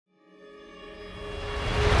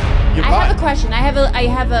You're I right. have a question. I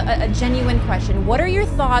have a genuine question. What are your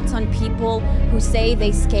thoughts on people who say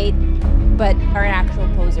they skate but are actual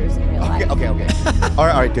posers in real life? Okay. all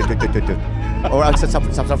right, good. Or stop for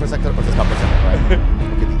a second, or just stop for a second, right?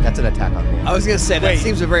 Okay, that's an attack on me. I was gonna say, that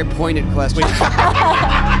seems a very pointed question.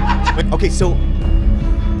 Okay, so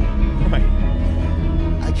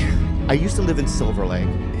I used to live in Silver Lake.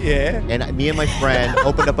 Yeah. And me and my friend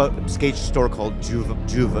opened up a skate store called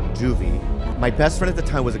Juvie. My best friend at the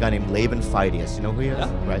time was a guy named Laban Phidias. You know who he is?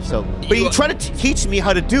 Yeah. Right. So, but he tried to teach me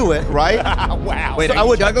how to do it, right? Wow. Wait, So are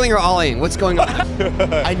you juggling or ollieing? What's going on?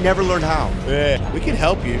 I never learned how. Yeah. We can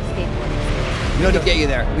help you. We can get you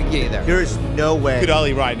there. We can get you there. There is no way. Could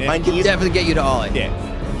ollie right now. We can definitely get you to ollie. Yeah.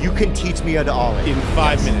 You can teach me how to ollie. In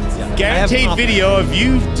 5 minutes. Yeah. Guaranteed video of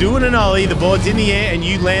you doing an ollie, the board's in the air, and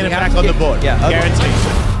you land it back on the board. Yeah. Okay. Guaranteed.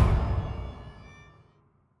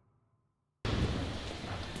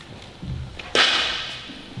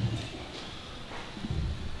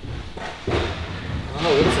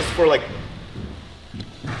 Oh, what is this for? Like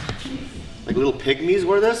little pygmies?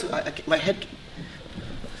 What are this? My head.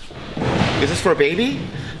 Is this for a baby?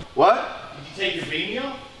 What? Did you take your beanie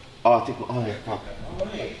off? Oh, I think. Oh, yeah. Fuck.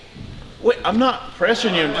 Wait, I'm not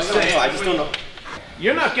pressuring you. I'm just saying. I just don't know.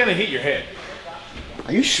 You're not gonna hit your head.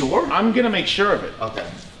 Are you sure? I'm gonna make sure of it. Okay.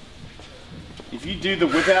 If you do the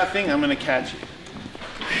whip out thing, I'm gonna catch you.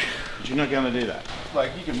 But you're not gonna do that.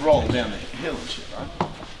 Like you can roll down the hill and shit, right?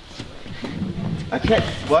 I can't.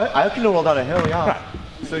 What? I can roll down a hill, yeah. Right.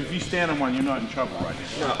 So if you stand on one, you're not in trouble right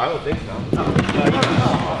now. No, I don't think so.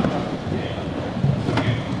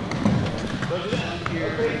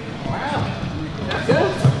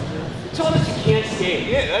 You told us you can't skate.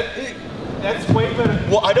 Yeah, that's way better.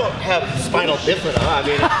 Well, I don't have spinal bifida. I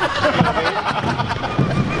mean.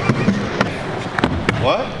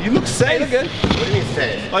 What? You look safe. Hey, look good. What do you mean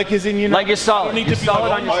safe? Like as in you know. Like you're solid. Need You're to be solid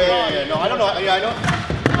like, on your Oh yeah. No, I don't know. Yeah, I know.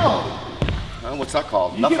 Oh. What's that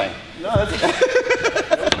called? Nothing. No, that's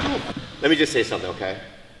Let me just say something, okay?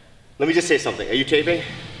 Let me just say something. Are you taping?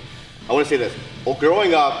 I want to say this. Well,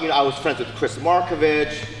 growing up, I was friends with Chris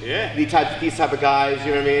Markovich. Yeah. These type of guys.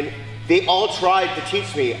 You know what I mean? They all tried to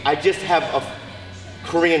teach me. I just have a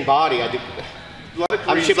Korean body. A lot of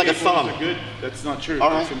I'm shaped like a skateboarders thumb. are good. That's not true. All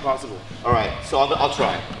That's right. impossible. All right. So I'll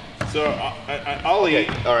try. So ollie.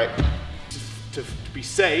 All right. To be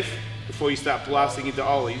safe before you start blasting into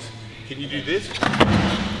ollies. Can you do this?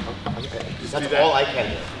 Okay. That's that. all I can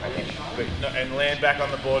do. But, no, and land back on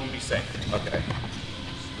the board and be safe. Okay.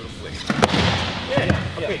 Little flick.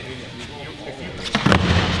 Yeah. Okay.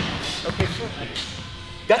 Okay. Sure.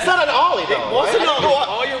 That's not an ollie, though. What's right? an ollie?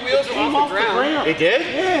 All your wheels are off the ground. It did?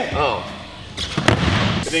 Yeah. Oh.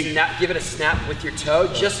 Give it a snap with your toe,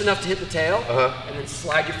 just enough to hit the tail, Uh-huh. and then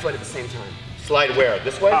slide your foot at the same time. Slide where?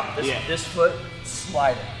 This way? This foot,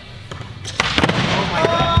 slide it. Oh my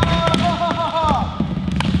God.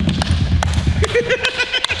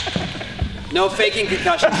 No faking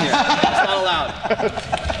concussions here. It's not allowed.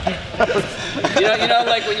 You know,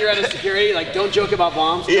 like when you're at a security, like don't joke about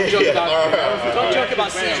bombs. Don't joke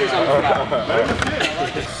about seizures on the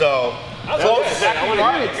fly. So. I want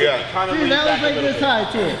to Yeah. kind of Dude, that was like this high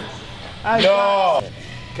too. No.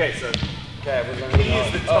 Okay, so Okay, we're going key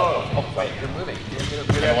is the toe. wait, you're moving.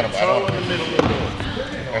 Toe in the middle of the board.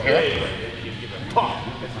 Okay. There you go. You give it a pop.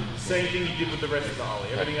 Same thing you did with the rest of the ollie.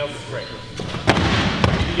 Everything else is great.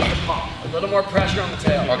 You get the pop. A little more pressure on the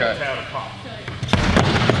tail. Okay. Tail to pop.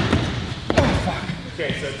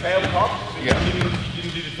 Okay, so tail pop. So you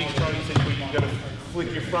didn't do the thing Tony said where you got to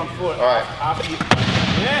flick your front foot. All right. After you.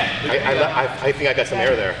 Yeah. I think I got some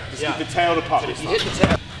air there. Just get the tail to pop. You hit the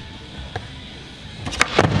tail.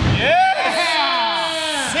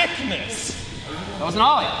 Yes! Sickness. That was an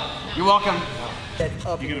ollie. You're welcome.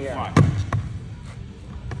 You're gonna fly.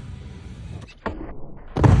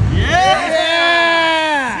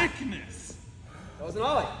 Yeah! Sickness. That was an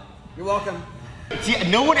ollie. You're welcome. See,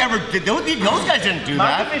 no one ever did. Those guys didn't do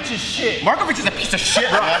that. Markovich is shit. Markovich is a piece of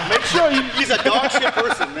shit, man. Make sure he's a dog shit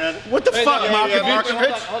person, man. What the fuck,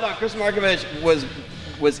 Markovich? Hold on. Chris Markovich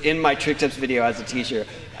was in my trick tips video as a teacher.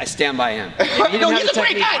 I stand by him. He didn't have the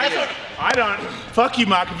technique. I don't. Fuck you,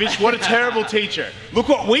 Markovich. What a terrible teacher. Look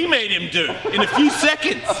what we made him do in a few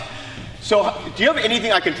seconds. So, do you have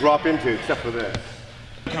anything I can drop into except for this?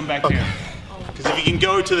 Come back down. Because if you can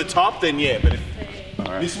go to the top, then yeah. But if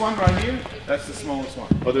this one right here, that's the smallest one.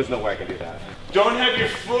 Oh, there's no way I can do that. Don't have your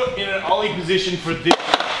foot in an ollie position for this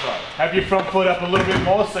side. Have your front foot up a little bit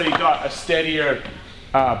more so you got a steadier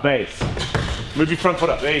base. Move your front foot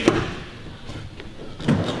up. There you go.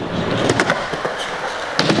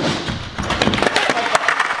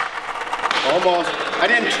 Almost. I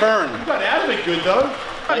didn't turn. You got out of it good though.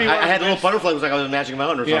 I had little butterflies like I was in Magic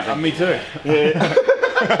Mountain or something. Me too.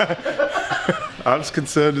 I was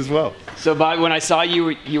concerned as well. So, Bob, when I saw you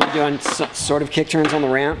were doing sort of kick turns on the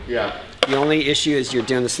ramp. Yeah. The only issue is you're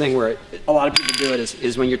doing this thing where a lot of people do it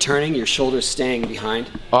is when you're turning, your shoulder's staying behind.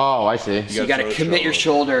 Oh, I see. So you got to commit your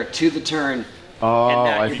shoulder to the turn, Oh,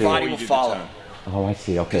 and your body will follow. Oh, I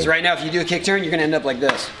see. Okay. Because right now, if you do a kick turn, you're going to end up like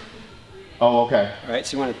this. Oh, okay. All right,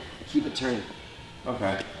 so you want to keep it turning.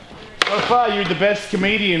 Okay. So far, you're the best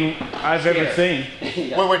comedian I've ever seen.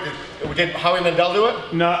 Wait, did Howie Mandel do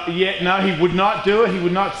it? No, he would not do it. He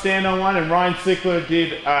would not stand on one. And Ryan Sickler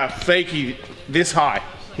did fakie this high.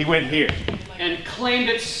 He went here. And claimed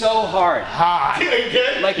it so hard. High.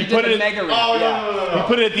 Like he did the mega ramp. Oh, no. He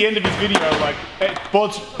put it at the end of his video, like, hey,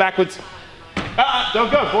 boards backwards. Don't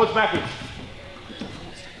go, boards backwards.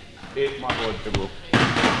 My board, it will.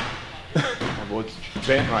 My board's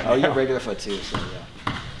bent right now. Oh, you're regular foot too, so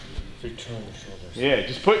yeah. So you turn your shoulders. Yeah,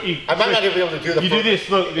 just put you. I might not even be able to do the You do this,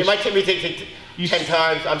 look. It might take me 10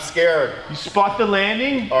 times. I'm scared. You spot the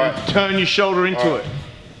landing All right. and turn your shoulder into it.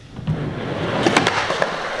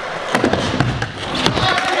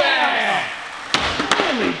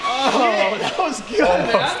 Oh, that was good,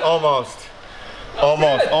 man. Almost.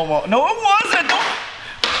 No, it wasn't.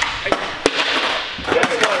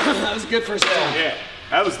 That was good first time. Yeah,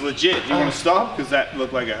 that was legit. Do you want to stop? Because that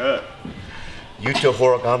looked like it hurt. Yuta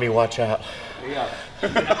Horigami, watch out.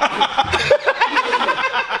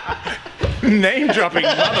 Name dropping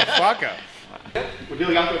motherfucker. We're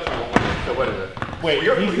dealing out there. So what is it? Wait,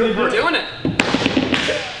 you're Doing it.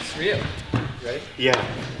 It's for you. Ready? Yeah.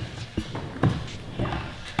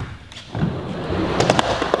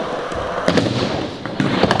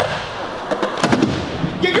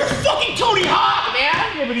 Yeah, you're fucking Tony Hawk,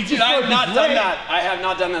 man! Yeah, but he just Dude, I have not done that. I have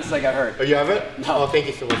not done that since I got hurt. Oh, you haven't? No. Oh, thank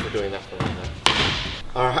you so much for doing that for me.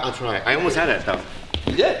 Alright, I'll try. I almost had it though.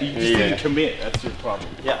 You did? You just didn't commit. That's your problem.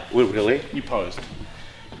 Yeah. Wait, really? You posed.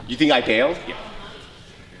 You think I bailed? Yeah.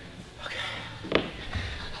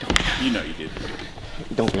 You know you did.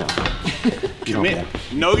 Don't bail. Commit.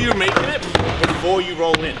 Know you're making it before you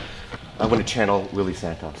roll in. I'm gonna channel Willie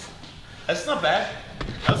Santos. That's not bad.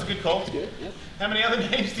 That was a good call. Good. Yep. How many other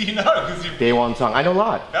names do you know? Because you. Day One song. I know a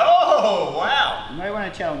lot. Oh wow! You might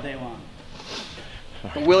want to challenge Day One.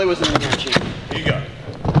 But Willie was in the match. Here you go.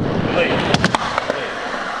 Willie.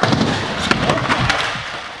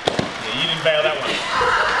 Yeah, you didn't bail that one.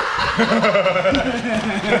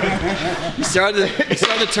 You started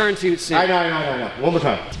the turn too soon. I know. One more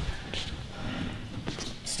time.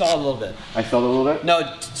 Stall a little bit. I stalled a little bit?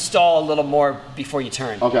 No, stall a little more before you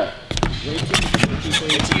turn. Okay.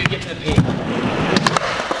 Until you get to the peak.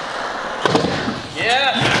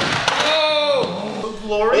 Yeah. Oh.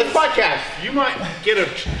 Glory. This podcast. You might get a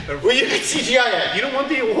Well, you can CGI it. you don't want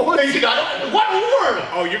the award? What award?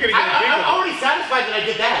 Oh, you're gonna get a big I'm one. already satisfied that I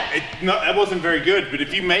did that. No, that wasn't very good, but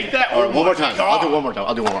if you make that All right, one more time. God, I'll do one more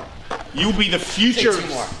time. You'll be the future. Two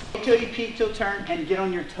more. Until you peek, till turn, and get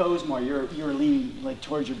on your toes more. You're leaning like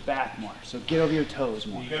towards your back more. So get over your toes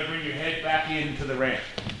more. You gotta bring your head back into the ramp.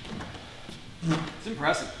 It's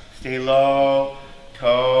impressive. Stay low,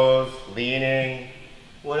 toes, leaning.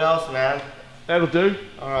 What else, man? That'll do.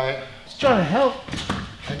 All right. Just trying to help.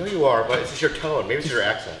 I know you are, but it's just your tone. Maybe it's your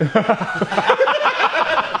accent. You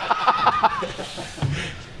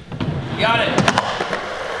got it.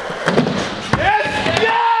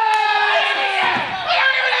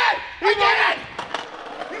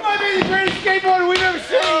 He might be the greatest skateboarder we've ever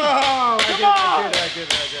seen. Oh, I did it.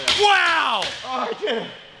 Wow. Oh, I did it.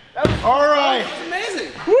 All right. It's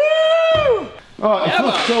amazing. Woo! Oh, it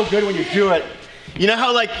feels so good when you do it. You know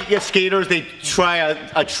how like skaters, they try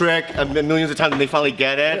a trick millions of times and they finally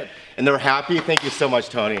get it and they're happy? Thank you so much,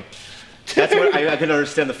 Tony. That's what I can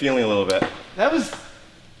understand the feeling a little bit. That was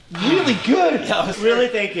really good. Really,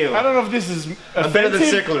 thank you. I don't know if this is I'm better than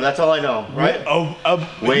offensive. Sickler, that's all I know, right?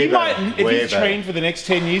 Way He might, better. if Way he's better. trained for the next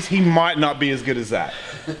 10 years, he might not be as good as that.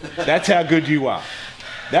 That's how good you are.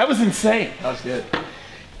 That was insane. That was good.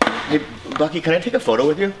 Hey, Bucky, can I take a photo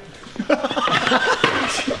with you?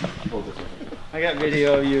 I got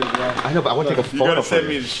video of you. Yeah. I know, but I want to take a You photo gotta send for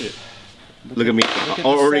me you. the shit. Look at me.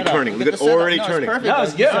 Already turning. Look at already turning. Perfect. That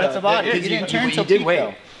was good. That's about it. You You didn't did turn till wait.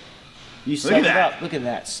 peak though. You set it that. up. Look at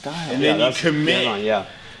that style. And then you Dead commit. on, yeah.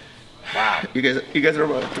 You guys are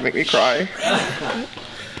about to make me cry.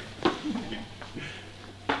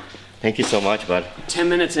 Thank you so much, bud. 10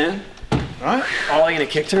 minutes in, Right? all in a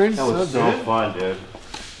kick turn. That was so fun, dude.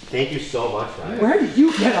 Thank you so much, guys. Where did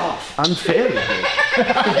you get off? Unfairly.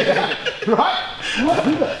 Right?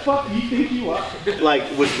 Who the fuck do you think you are? Like,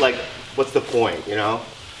 what's the point, you know?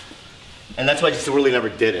 And that's why I just really never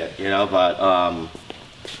did it, you know, but,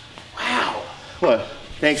 What?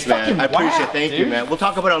 Thanks, man. I appreciate it. Thank you, man. We'll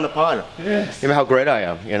talk about it on the pod. Yes. You know how great I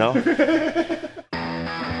am, you know?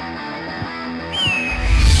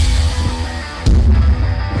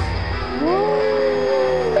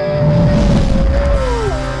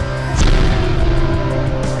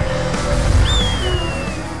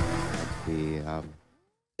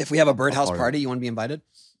 If we have a birdhouse party, you want to be invited?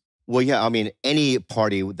 Well, yeah, I mean, any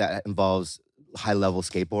party that involves high-level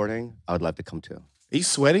skateboarding, I would love to come to. Are you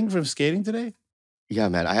sweating from skating today? Yeah,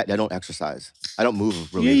 man, I don't exercise. I don't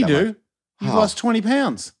move really Yeah, you that do. much. You've How? lost 20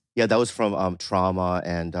 pounds. Yeah, that was from trauma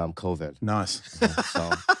and COVID. Nice. So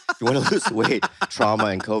if you want to lose weight, trauma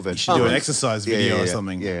and COVID. You should do an exercise video or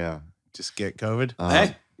something. Yeah. Just get COVID.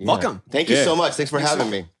 Hey, welcome. Thank you so much. Thanks for having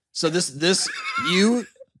me. So you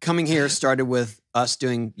coming here started with us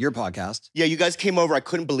doing your podcast. Yeah, you guys came over. I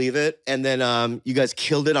couldn't believe it. And then you guys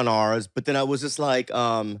killed it on ours. But then I was just like,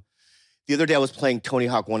 the other day I was playing Tony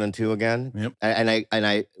Hawk 1 and 2 again. Yep. And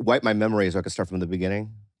I wiped my memory so I could start from the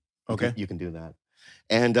beginning. Okay. You can do that.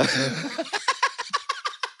 And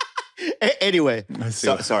anyway,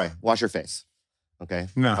 sorry, wash your face. Okay?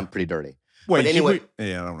 No. I'm pretty dirty. Wait, But anyway,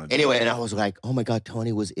 yeah, I don't want to. Anyway, and I was like, oh my God,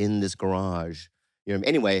 Tony was in this garage. You know what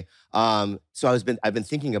I mean? Anyway, so I've been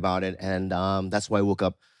thinking about it, and that's why I woke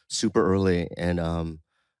up super early and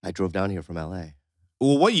I drove down here from LA.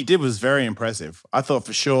 Well, what you did was very impressive. I thought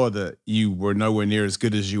for sure that you were nowhere near as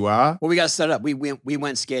good as you are. Well, we got to set up. We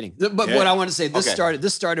went skating. But what I want to say, this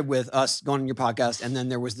started with us going on your podcast, and then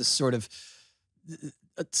there was this sort of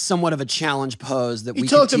somewhat of a challenge pose that He we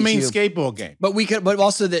talked could a mean teach you. skateboard game. But we could, but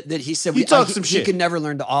also that he said He talked some he shit. could never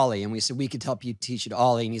learn to ollie, and we said we could help you teach you to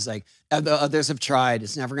ollie, and he's like, the others have tried,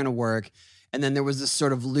 it's never going to work. And then there was this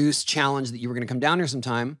sort of loose challenge that you were going to come down here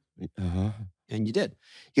sometime, and you did.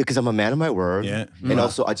 Yeah, because I'm a man of my word. Yeah. And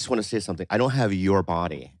also, I just want to say something. I don't have your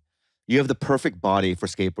body. You have the perfect body for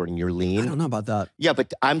skateboarding. You're lean. I don't know about that. Yeah,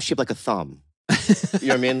 but I'm shaped like a thumb. You know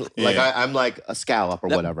what I mean? Like I'm like a scallop or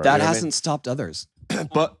whatever. That you know what I hasn't mean? stopped others.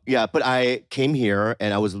 But I came here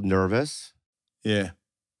and I was nervous. Yeah.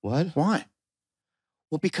 What? Why?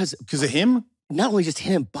 Well, because of him? Not only just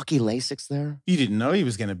him, Bucky Lasix there. You didn't know he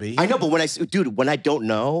was going to be here. I know, but when I don't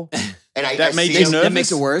know, and I That made see you him- nervous? That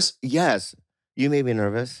makes it worse. Yes, you made me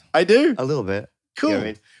nervous I do. a little bit. Cool. You know what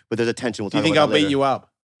I mean? But there's a tension. We'll Do you talk think about I'll that beat later. you up?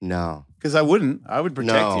 No, Because I wouldn't. I would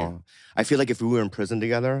protect no. you. I feel like if we were in prison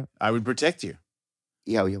together, I would protect you.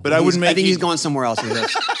 yeah, But I wouldn't make I think you- he's going somewhere else with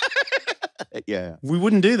this. yeah, We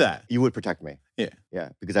wouldn't do that. you would protect me. Yeah. Yeah,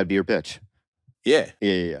 because I'd be your bitch. Yeah.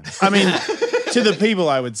 Yeah. I mean, to the people,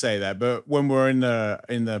 I would say that. But when we're in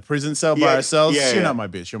the prison cell by Yeah, ourselves, yeah, you're yeah. not my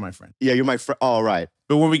bitch. You're my friend. Yeah, you're my friend. All right.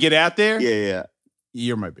 But when we get out there, Yeah.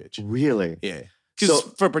 you're my bitch. Really? Yeah. Because So-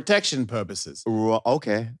 for protection purposes.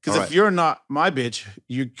 Okay. Because All if right. you're not my bitch,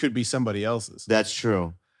 you could be somebody else's. That's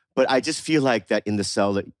true. But I just feel like that in the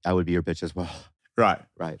cell that I would be your bitch as well. Right.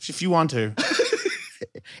 Right. If you want to.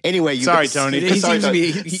 Anyway, you Sorry, guys- Tony. He Sorry, seems to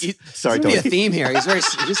be. Tony. He Sorry, seems to be a Tony. theme here. He's very.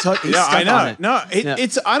 He's stuck Yeah, I know. on it. No, Yeah.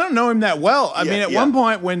 it's. I don't know him that well. I Yeah, mean, at yeah. one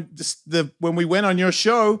point when when we went on your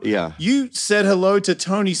show, Yeah. you said hello to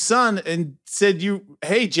Tony's son and said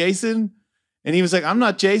hey, Jason, and he was like, I'm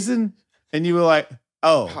not Jason, and you were like,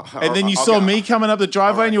 oh, and then you saw Okay. me coming up the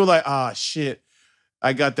driveway, and you were like, ah, shit,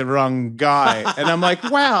 I got the wrong guy, and I'm like,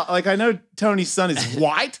 wow, like I know Tony's son is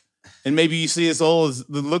white, and maybe you see us all as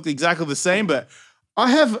look exactly the same, but I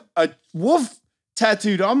have a wolf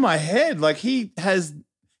tattooed on my head, like he has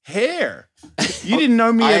hair. You didn't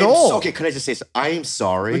know me at all. Okay, can I just say something? I am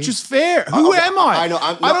sorry. Which is fair. Who okay, am I? I know,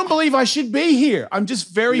 I don't believe I should be here. I'm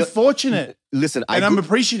just very No, fortunate, Listen, and I'm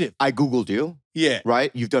appreciative. I Googled you, Yeah, right?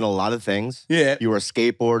 You've done a lot of things. yeah. You were a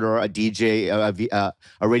skateboarder, a DJ,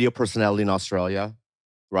 a radio personality in Australia,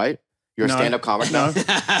 right? You're No. a stand-up comic No. now?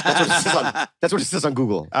 That's what it says on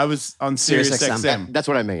Google. I was on Sirius Sirius XM. That's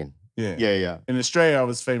what I mean. Yeah. Yeah. In Australia, I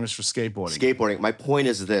was famous for skateboarding. Skateboarding. My point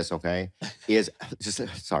is this, okay? Is just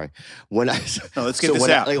sorry. When I No, let's get so this when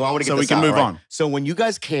out I want to get so we this can out, move right? on. So when you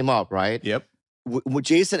guys came up, right? Yep. With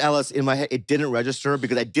Jason Ellis in my head, it didn't register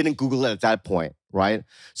because I didn't Google it at that point, right?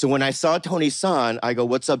 So when I saw Tony's son, I go,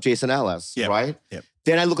 "What's up, Jason Ellis?" Yep. Right? Yep.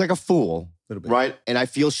 Then I look like a fool, Little bit. right? And I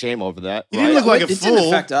feel shame over that. You right? didn't look like a it didn't fool.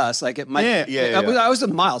 affect us. Like it might. Yeah. Yeah. I was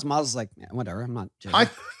with Miles. Miles was like, yeah, whatever. I'm not. Judging.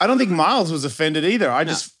 I don't think Miles was offended either.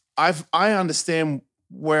 I understand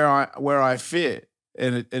where I fit.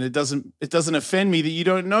 And it doesn't offend me that you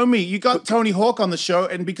don't know me. You got Tony Hawk on the show,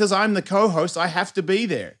 and because I'm the co-host, I have to be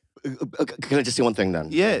there. Can I just say one thing then?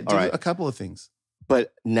 Yeah, All do right. a couple of things.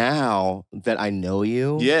 But now that I know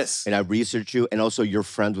you, Yes. and I research you, and also you're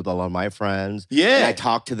friends with a lot of my friends, Yeah. and I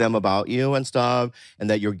talk to them about you and stuff, and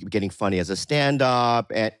that you're getting funny as a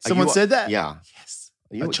stand-up, and Someone said that? Yeah. Yes.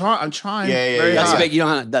 I'm trying. Yeah, very That's hard. big. You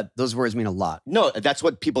don't have, those words mean a lot. No, that's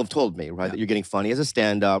what people have told me, right? That you're getting funny as a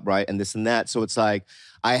stand-up, right? And this and that. So it's like,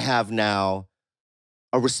 I have now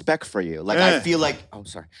a respect for you. Like, I feel like,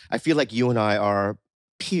 I feel like you and I are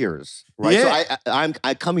peers, right? Yeah. So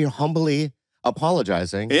I come here humbly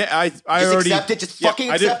apologizing. Yeah, I Just already accept it. Just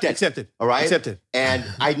fucking accept it. Accept it. All right? Accept it. And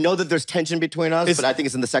I know that there's tension between us, but I think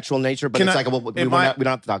it's in the sexual nature. But it's like, well, we don't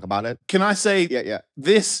have to talk about it. Can I say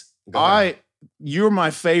this? You're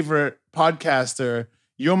my favorite podcaster.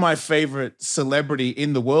 You're my favorite celebrity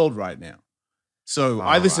in the world right now. So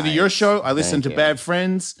I listen to your show. I listen to Bad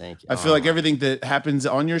Friends. Thank you. I feel like everything that happens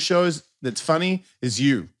on your shows that's funny is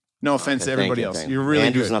you. No offense to everybody else. You're really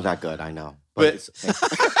Andrew's good. not that good. I know. But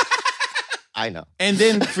I know. And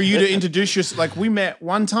then for you to introduce yourself, like we met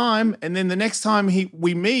one time, and then the next time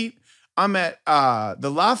we meet, I'm at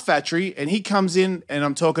the Laugh Factory, and he comes in, and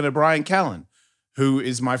I'm talking to Brian Callen, who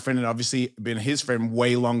is my friend and obviously been his friend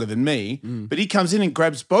way longer than me. But he comes in and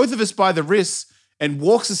grabs both of us by the wrists and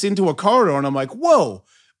walks us into a corridor, and I'm like, whoa,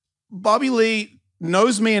 Bobby Lee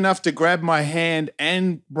knows me enough to grab my hand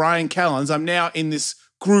and Brian Callen's. I'm now in this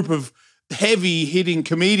group of heavy-hitting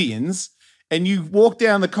comedians. And you walk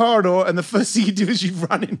down the corridor, and the first thing you do is you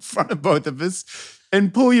run in front of both of us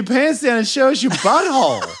and pull your pants down and show us your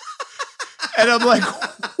butthole. And I'm like,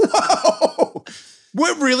 whoa,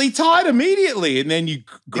 we're really tight immediately. And then you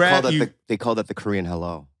grab They call that the Korean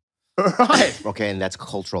hello. Right. Okay, and that's a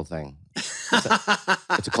cultural thing.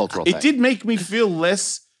 It's a cultural thing. It did make me feel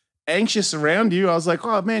less anxious around you. I was like,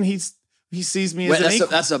 oh man, he sees me as an equal.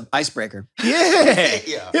 That's an icebreaker.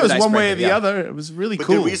 Yeah. It was one way or the yeah. other. It was really But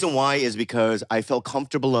cool. the reason why is because I felt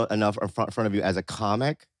comfortable enough in front of you as a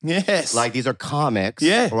comic. Yes. Like, these are comics.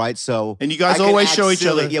 Yeah. Right? So. And you guys I can always act show each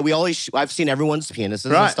silly. other. Yeah, we always, I've seen everyone's penises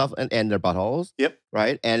Right. and stuff and their buttholes. Yep.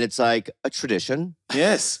 Right? And it's like a tradition.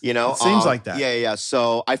 Yes. You know? It seems like that. Yeah.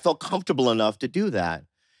 So I felt comfortable enough to do that.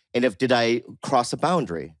 And did I cross a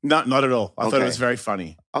boundary? Not at all. I thought it Okay. was very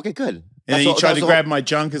funny. Okay, good. And then you tried to grab my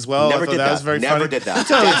junk as well. Never I thought did that. was very Never funny. did that.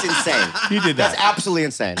 That's insane. You did that. That's absolutely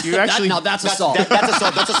insane. You actually. That's assault. That's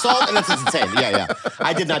assault. That's assault, and that's insane. Yeah.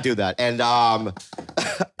 I did not do that, and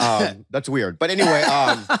that's weird. But anyway,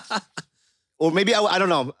 or maybe I don't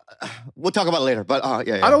know. We'll talk about it later. But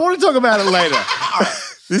yeah. I don't want to talk about it later.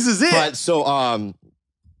 This is it. But so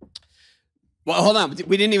Well, hold on.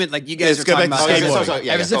 We didn't even, like, you guys Let's were go talking back about to skateboarding. Sorry,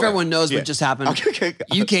 yeah, as if okay. everyone knows Yeah. what just happened. Okay.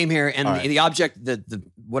 You came here, and All right. the object,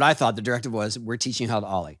 what I thought the directive was, we're teaching you how to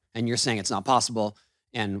ollie, and you're saying it's not possible,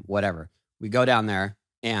 and whatever. We go down there,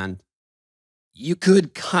 and you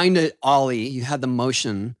could kind of ollie. You had the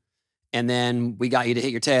motion, and then we got you to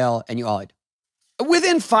hit your tail, and you ollied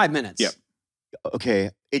within 5 minutes. Yep.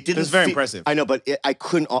 Okay, it didn't. It was very feel- impressive. I know, but I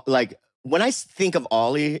couldn't like when I think of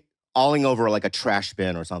ollieing over like a trash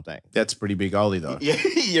bin or something. That's pretty big ollie though. Yeah,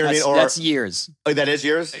 you know what I mean? Or That's years. oh, that is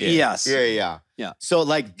yours. Yes. Yeah. Yeah. So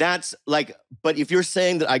like that's like, but if you're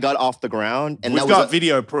saying that I got off the ground and We've that got was a,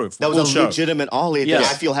 video proof. that was Full a show. legitimate ollie, Yes.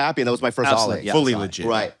 then I feel happy, and that was my first Absolutely, ollie. yeah. Fully Sorry. legit.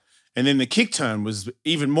 Right. And then the kick turn was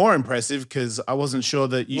even more impressive because I wasn't sure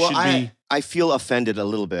that you should be. I feel offended a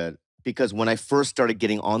little bit because when I first started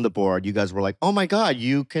getting on the board, you guys were like, "Oh my god,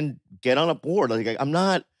 you can get on a board." Like I'm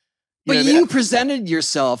not. But know what I you mean? presented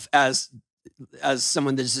yourself as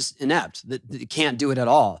someone that's just inept, that can't do it at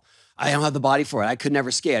all. I don't have the body for it. I could never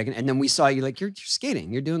skate. And then we saw you like, you're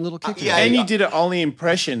skating. You're doing little kick turns. yeah, And you did an ollie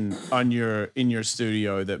impression in your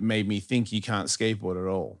studio that made me think you can't skateboard at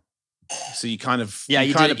all. So you kind of Yeah,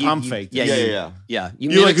 you kind did of it. pump You- faked. yeah, it. yeah. Yeah.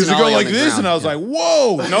 You're like, mimicked does an it go ollie on like the this? ground. And I was Yeah. like,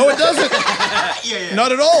 whoa, no, it doesn't.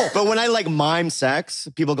 Not at all. But when I like mime sex,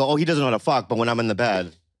 people go, "Oh, he doesn't know how to fuck." But when I'm in the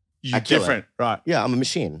bed, You're kill it. different, right? yeah, I'm a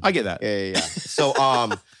machine. I get that. Yeah. So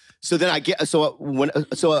so then I get so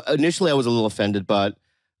initially I was a little offended,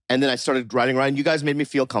 and then I started riding around. You guys made me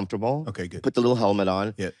feel comfortable. Okay, good. Put the little helmet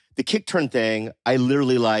on. Yeah. The kick turn thing, I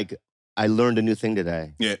literally I learned a new thing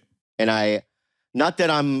today. Yeah, And not that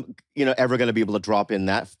I'm, ever going to be able to drop in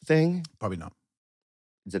that thing. probably not.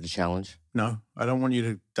 Is it a challenge? No, I don't want you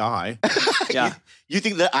to die. Yeah. You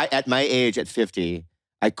think that at my age, at 50,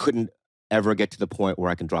 I couldn't ever get to the point where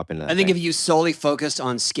I can drop in that I think thing? if you solely focused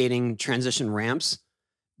on skating transition ramps,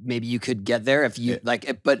 maybe you could get there if you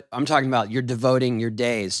but I'm talking about you're devoting your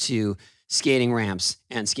days to skating ramps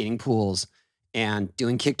and skating pools and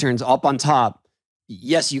doing kick turns up on top.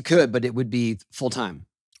 Yes, you could, but it would be full time.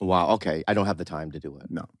 Wow, okay. I don't have the time to do it.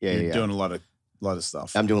 No, Yeah, you're yeah. doing a lot of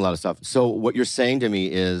stuff. I'm doing a lot of stuff. So what you're saying to me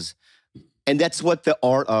is, and that's what the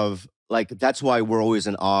art of, that's why we're always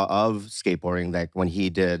in awe of skateboarding. Like when he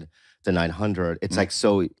did the 900, it's like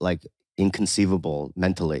so inconceivable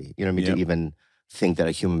mentally, you know what I mean? Yep. To even think that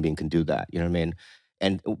a human being can do that, you know what I mean?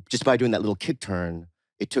 And just by doing that little kick turn,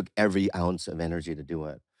 it took every ounce of energy to do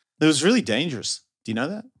it. It was really dangerous. Do you know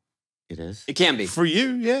that? It is. It can be. For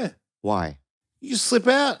you, yeah. Why? You slip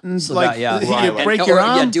out and Slip like out, yeah. you Right. break And- your or,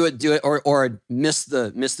 arm. Yeah, do it, or miss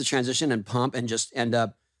the transition and pump and just end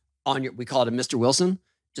up on your. We call it a Mr. Wilson.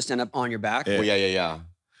 Just end up on your back. Yeah. Well, yeah.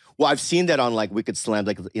 Well, I've seen that on like Wicked Slam,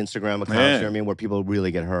 like the Instagram accounts, you know what I mean, where people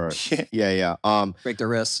really get hurt. Yeah. Break their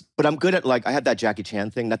wrists. But I'm good at like I had that Jackie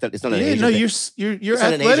Chan thing. Not that it's not an Yeah, Asian no, thing. you're It's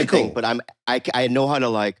not an Asian athletic. thing, but I know how to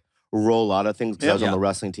like roll out of things because I was on Yeah. the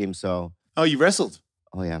wrestling team. So Oh, you wrestled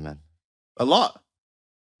oh yeah, man. a lot.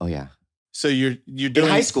 Oh yeah. So you're In doing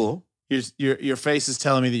high school, Your face is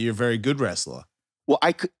telling me that you're a very good wrestler. well,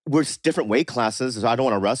 we're different weight classes, so I don't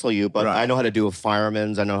want to wrestle you, but Right. I know how to do a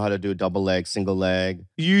fireman's. I know how to do a double leg, single leg.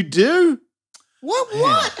 You do? What?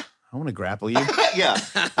 Man, I want to grapple you. Yeah,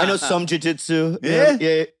 I know some jujitsu.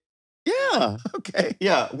 Yeah? Yeah. Okay.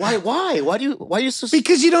 Yeah. Why do you so?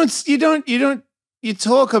 Because you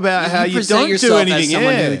talk about how you present don't do yourself anything. as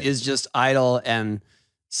someone Yeah. who is just idle and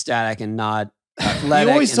static and not You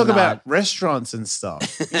athletic. always and talk not- about restaurants and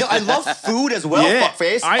stuff. I love food as well. Yeah.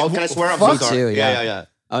 Fuckface. I- Oh, can I swear? I'm fuck so sorry. too, yeah. Yeah.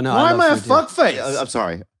 Oh no! Why I am I a love food, too. fuck face? I'm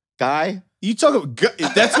sorry, guy. You talk about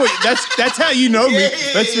that's how you know me.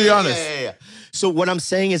 Let's be honest. Yeah. So what I'm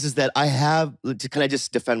saying is that I have. Can I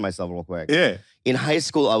just defend myself real quick? Yeah. In high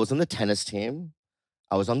school, I was on the tennis team.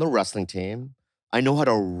 I was on the wrestling team. I know how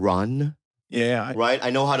to run. Yeah. Right. I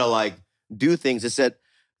know how to like do things. It's that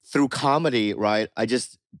through comedy, right? I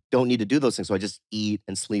just don't need to do those things. So I just eat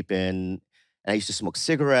and sleep in. And I used to smoke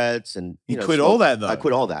cigarettes and You know, quit smoke- all that, though. I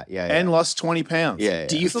quit all that. Yeah. And lost 20 pounds. yeah.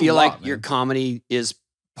 Do you That's a feel lot, like your man. comedy is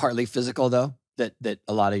partly physical though? That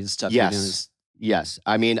a lot of the stuff you're doing is. Yes.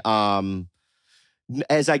 I mean,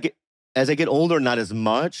 as I get older, not as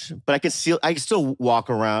much, but I can still walk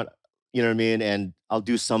around, you know what I mean? And I'll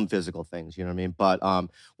do some physical things, you know what I mean? But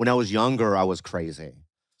when I was younger, I was crazy.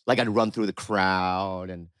 Like I'd run through the crowd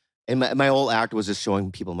and my whole act was just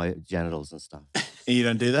showing people my genitals and stuff. And you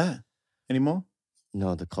don't do that anymore?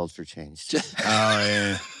 No, the culture changed. Just- Oh,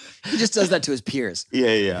 yeah. he just does that to his peers,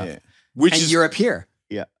 Yeah. Yeah. Which and is you're a peer.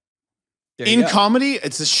 Yeah. There you in go. comedy,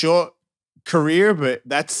 it's a short career, but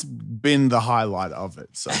that's been the highlight of it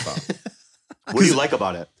so far. What do you like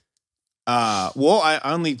about it? Well, I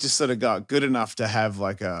only just sort of got good enough to have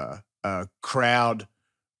like a crowd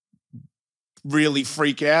really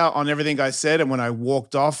freak out on everything I said. And when I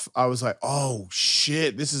walked off, I was like, oh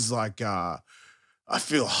shit, this is like, I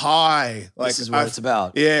feel high. Like This is what it's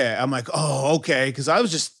about. Yeah. I'm like, oh, okay. Cause I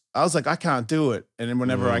was like, I can't do it. And then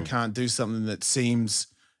whenever I can't do something that seems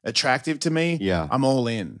attractive to me, Yeah. I'm all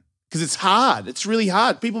in. Cause it's hard. It's really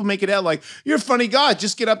hard. People make it out like you're a funny guy.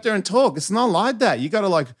 Just get up there and talk. It's not like that. You got to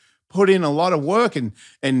like put in a lot of work and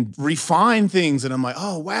refine things. And I'm like,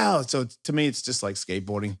 oh wow. So to me, it's just like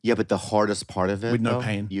skateboarding. Yeah, but the hardest part of it, With no though,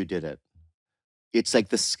 pain. you did it. It's like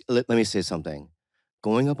this. Let me say something.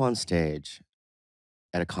 Going up on stage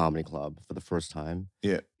at a comedy club for the first time,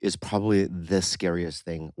 is probably the scariest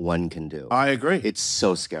thing one can do. I agree. It's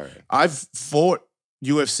so scary. I've fought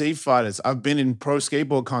UFC fighters. I've been in pro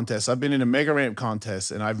skateboard contests. I've been in a mega ramp contest,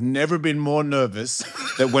 and I've never been more nervous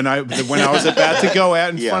that when I was about to go out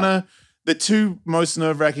in front of the two most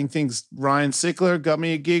nerve-wracking things. Ryan Sickler got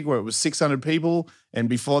me a gig where it was 600 people, and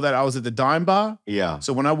before that, I was at the Dime Bar. Yeah.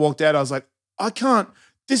 So when I walked out, I was like, I can't.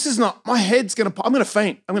 This is not. My head's gonna. I'm gonna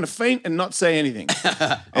faint. I'm gonna faint and not say anything.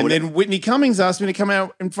 And then Whitney Cummings asked me to come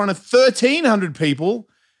out in front of 1,300 people,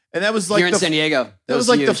 and that was like Here in San Diego. That was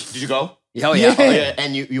like huge. Did you go? Oh yeah. Oh, yeah.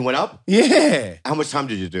 And you went up? Yeah. How much time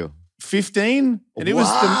did you do? 15, and it was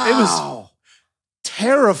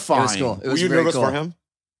terrifying. It was cool. It Were was you very nervous cool. for him?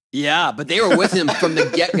 Yeah, but they were with him from the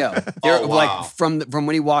get go. Oh, wow. Like from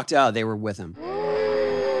when he walked out, they were with him.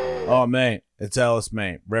 Oh, mate, it's Ellis,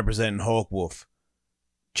 mate, representing Hawk Wolf.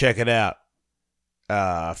 Check it out.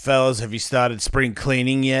 Fellas, have you started spring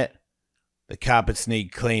cleaning yet? The carpets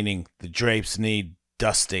need cleaning, the drapes need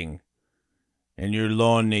dusting, and your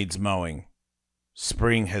lawn needs mowing.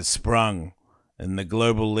 Spring has sprung, and the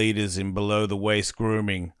global leaders in below-the-waist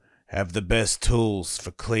grooming have the best tools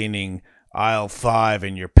for cleaning aisle 5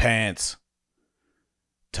 in your pants.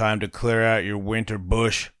 Time to clear out your winter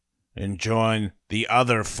bush and join the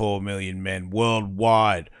other 4 million men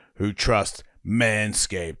worldwide who trust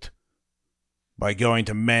Manscaped. By going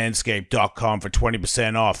to manscaped.com for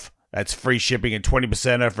 20% off. That's free shipping and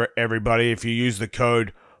 20% off for everybody if you use the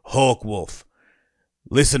code HawkWolf.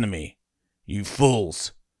 Listen to me, you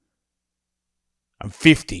fools. I'm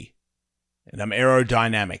 50, and I'm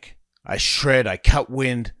aerodynamic. I shred, I cut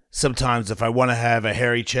wind. Sometimes if I want to have a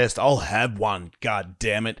hairy chest, I'll have one, god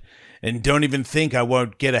damn it. And don't even think I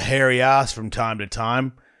won't get a hairy ass from time to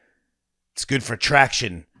time. It's good for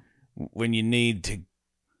traction when you need to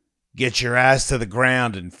get your ass to the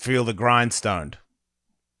ground and feel the grindstone.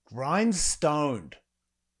 Grindstone.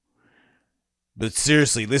 But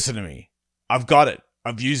seriously, listen to me. I've got it.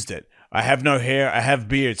 I've used it. I have no hair. I have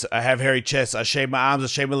beards. I have hairy chests. I shave my arms. I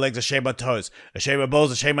shave my legs. I shave my toes. I shave my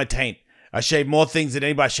balls. I shave my taint. I shave more things than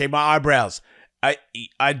anybody. I shave my eyebrows.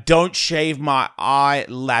 I don't shave my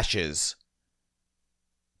eyelashes.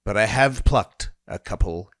 But I have plucked a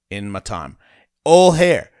couple in my time. All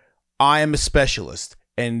hair. I am a specialist.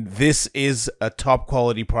 And this is a top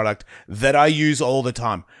quality product that I use all the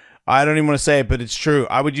time. I don't even want to say it, but it's true.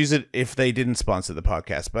 I would use it if they didn't sponsor the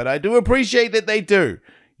podcast. But I do appreciate that they do.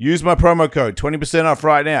 Use my promo code. 20% off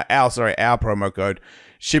right now. Our promo code.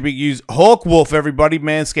 Shipping, use HawkWolf, everybody.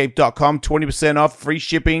 Manscaped.com. 20% off. Free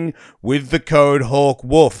shipping with the code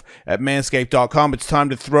HawkWolf at Manscaped.com. It's time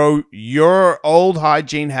to throw your old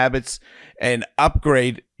hygiene habits and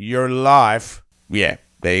upgrade your life. Yeah,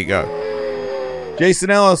 there you go.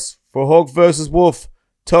 Jason Ellis for Hawk vs. Wolf,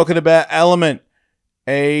 talking about Element,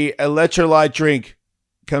 a electrolyte drink.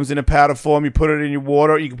 Comes in a powder form. You put it in your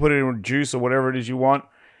water. You can put it in juice or whatever it is you want.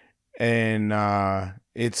 And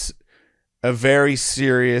it's a very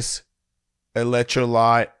serious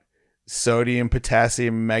electrolyte, sodium,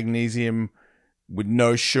 potassium, magnesium, with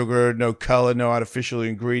no sugar, no color, no artificial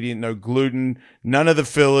ingredient, no gluten, none of the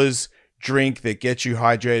fillers. Drink that gets you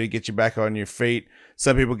hydrated, get you back on your feet.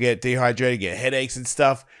 Some people get dehydrated, get headaches and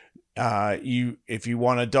stuff. If you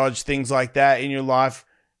want to dodge things like that in your life,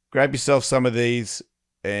 grab yourself some of these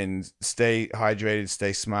and stay hydrated,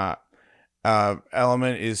 stay smart.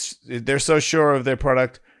 Element they're so sure of their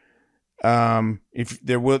product. If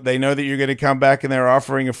they know that you're going to come back, and they're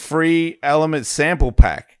offering a free Element sample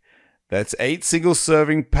pack. That's 8 single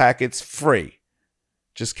serving packets free.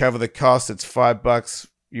 Just cover the cost. It's $5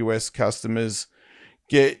 US customers.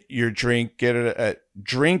 Get your drink. Get it at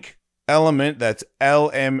Drink Element. That's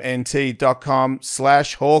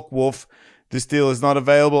lmnt.com/HawkWolf. This deal is not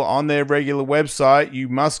available on their regular website. You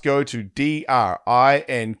must go to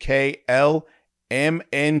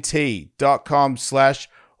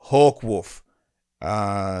DRINKLMNT.com/HawkWolf.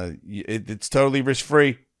 It's totally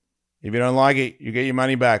risk-free. If you don't like it, you get your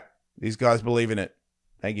money back. These guys believe in it.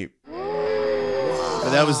 Thank you.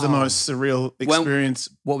 That was the most surreal experience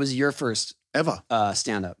What was your first ever.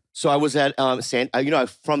 stand-up? So I was at I'm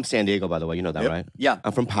from San Diego, by the way. You know that, right? Yeah.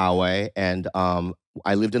 I'm from Poway, and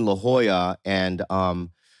I lived in La Jolla. And I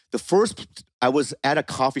was at a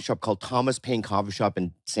coffee shop called Thomas Paine Coffee Shop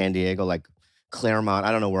in San Diego, like Claremont.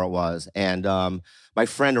 I don't know where it was. And my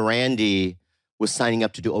friend Randy was signing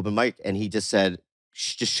up to do open mic, and he just said,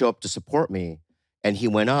 just show up to support me. And he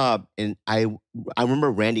went up, and I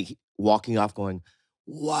remember Randy walking off going,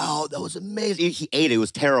 wow, that was amazing. He ate it. It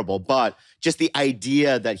was terrible. But just the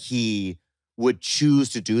idea that he would choose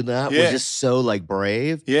to do that was just so like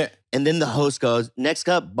brave. Yeah. And then the host goes, next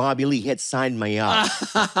up, Bobby Lee. He had signed me up.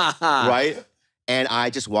 Right? And I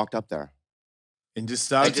just walked up there. And just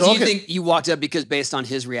started Do talking. you think you walked up because based on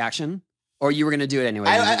his reaction? Or you were going to do it anyway?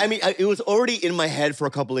 I mean, it was already in my head for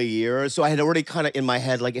a couple of years. So I had already kind of in my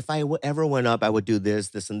head, like, if I ever went up, I would do this,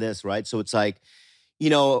 this, and this, right? So it's like, you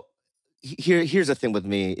know, here's the thing with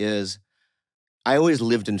me is I always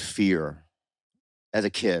lived in fear as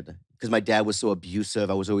a kid because my dad was so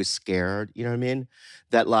abusive. I was always scared, you know what I mean?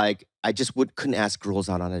 That like, I just couldn't ask girls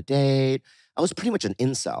out on a date. I was pretty much an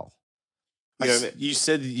incel. You know what I mean? You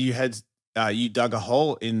said you had you dug a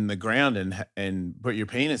hole in the ground and put your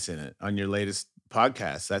penis in it on your latest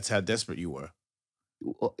podcast. That's how desperate you were.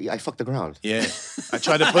 Well, I fucked the ground. Yeah, I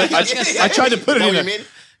tried to put. I tried to put it in. What you mean?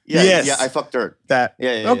 Yeah, yes. Yeah, I fucked dirt. That.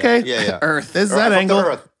 Yeah. Okay. Yeah. Earth. There's Or that I fucked angle. the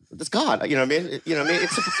Earth. It's God. You know what I mean? You know what I mean?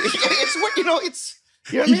 It's what you know. It's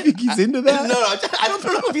you know what I You mean? think he's into that? No, I don't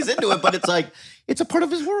know if he's into it, but it's like it's a part of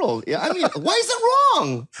his world. Yeah, I mean, why is it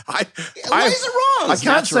wrong? Why is it wrong? I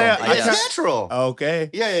can't say. It's natural. Okay.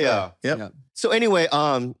 Yeah. Yep. So anyway,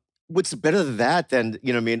 what's better than that than,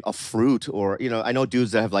 you know what I mean, a fruit or, you know, I know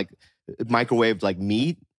dudes that have like microwaved like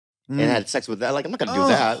meat and had sex with that. Like, I'm not gonna do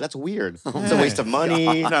that. That's weird. It's a waste of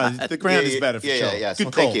money. No, the ground is better for sure. Yeah. Good So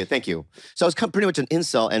call. thank you. So I was pretty much an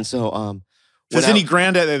incel, and so If there's any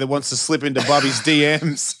ground out there that wants to slip into Bobby's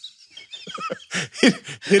DMs,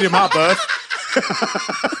 hit him up, Earth.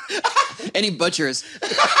 Any butchers?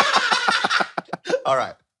 All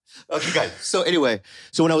right. Okay, guys. So anyway,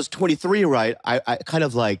 so when I was 23, right, I kind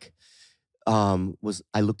of like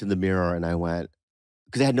I looked in the mirror and I went,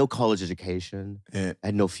 because I had no college education, I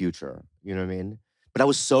had no future, you know what I mean? But I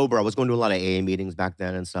was sober. I was going to a lot of AA meetings back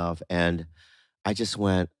then and stuff, and I just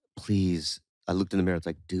went, please. I looked in the mirror. It's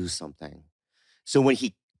like, do something. So when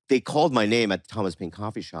they called my name at the Thomas Paine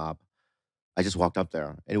Coffee Shop, I just walked up there,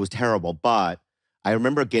 and it was terrible. But I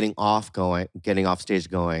remember getting off stage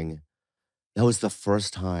going, that was the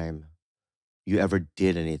first time you ever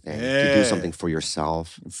did anything to do something for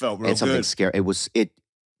yourself. It felt real and something good. scary. It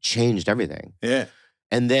changed everything. Yeah.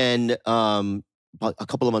 And then about a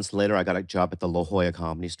couple of months later, I got a job at the La Jolla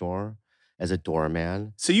Comedy Store as a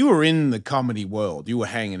doorman. So you were in the comedy world. You were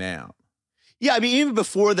hanging out. Yeah, I mean, even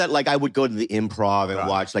before that, like I would go to the Improv and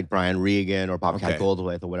watch like Brian Regan or Bobcat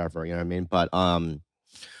Goldthwait or whatever, you know what I mean? But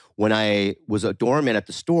when I was a doorman at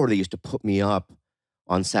the store, they used to put me up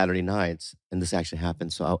on Saturday nights, and this actually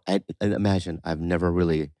happened. So I imagine I've never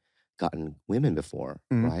really gotten women before,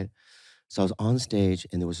 right? So I was on stage,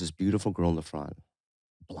 and there was this beautiful girl in the front,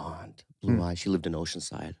 blonde, blue eyes. She lived in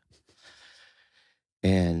Oceanside.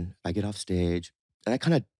 And I get off stage,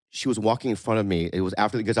 and she was walking in front of me. It was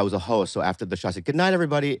because I was a host. So after the show, I said, "Good night,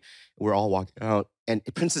 everybody." We're all walking out, and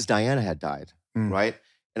Princess Diana had died, right?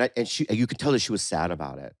 And you could tell that she was sad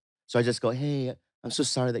about it. So I just go, "Hey, I'm so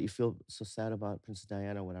sorry that you feel so sad about Princess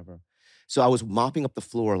Diana, whatever." So I was mopping up the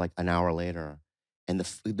floor like an hour later, and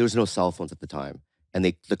there was no cell phones at the time. And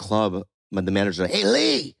the club, the manager, "Hey,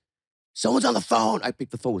 Lee, someone's on the phone." I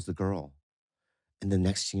picked the phone, it was the girl. And the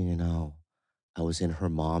next thing you know, I was in her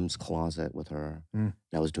mom's closet with her, and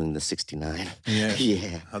I was doing the 69. Yeah.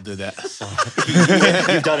 Yeah. I'll do that.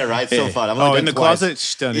 You've done it, right? It's so fun. I've only Oh, done in the twice. closet?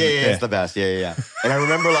 She's done it. Yeah, it's the best. Yeah. And I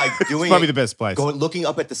remember like doing Probably the best place. looking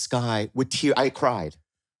up at the sky with tears. I cried.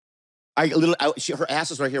 Her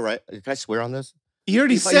ass is right here, right? Can I swear on this? You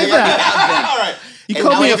already said that. All right. You And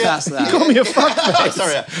called me I a was- past that. You called me a fuckface.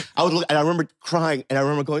 Sorry. I would look, and I remember crying, and I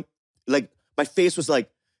remember going, like, my face was like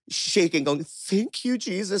shaking, going, "Thank you,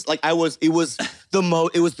 Jesus." Like it was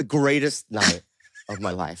the greatest night of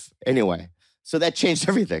my life. Anyway, so that changed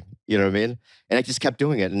everything. You know what I mean? And I just kept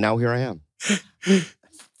doing it, and now here I am.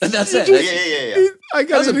 That's it. Yeah. I That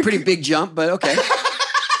got was a into- pretty big jump, but okay.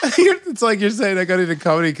 It's like you're saying I got into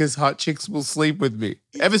comedy because hot chicks will sleep with me.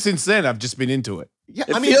 Ever since then, I've just been into it. Yeah,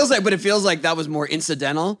 It feels like that was more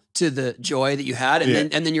incidental to the joy that you had,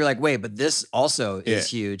 and then you're like, wait, but this also is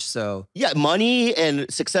huge. So yeah, money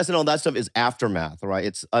and success and all that stuff is aftermath, right?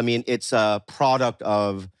 It's a product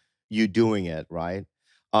of you doing it, right?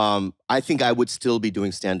 I think I would still be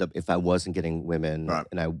doing stand-up if I wasn't getting women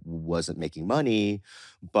and I wasn't making money.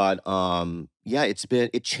 But yeah,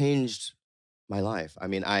 it changed my life. I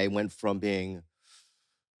mean, I went from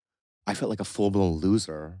I felt like a full-blown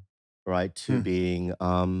loser, right, to being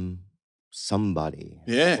somebody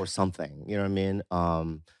or something. You know what I mean?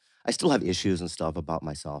 I still have issues and stuff about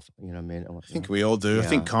myself. You know what I mean? I think we all do. I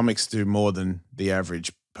think comics do more than the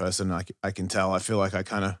average person. I can tell. I feel like I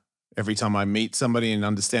kind of, every time I meet somebody and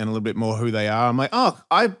understand a little bit more who they are, I'm like, oh,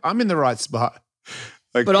 I'm in the right spot.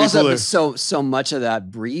 Like, but also, people so much of that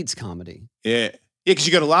breeds comedy. Yeah, because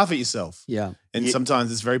you got to laugh at yourself. Yeah, and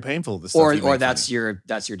sometimes it's very painful. The stuff or that's your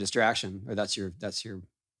distraction, or that's your.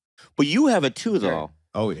 But you have it too, though.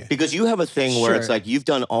 Oh yeah, because you have a thing where it's like you've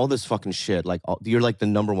done all this fucking shit. Like you're like the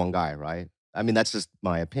 #1 guy, right? I mean, that's just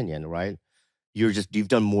my opinion, right? You've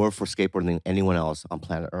done more for skateboarding than anyone else on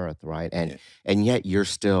planet Earth, right? And yet you're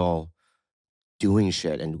still doing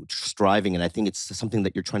shit and striving. And I think it's something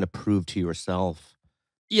that you're trying to prove to yourself.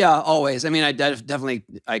 Yeah, always. I mean, I definitely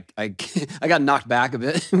I got knocked back a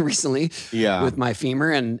bit recently with my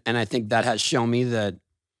femur, and I think that has shown me that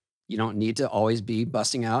you don't need to always be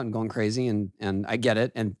busting out and going crazy, and I get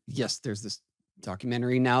it. And yes, there's this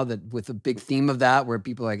documentary now that with a big theme of that where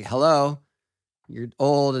people are like, hello, you're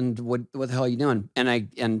old and what the hell are you doing?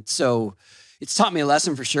 And so it's taught me a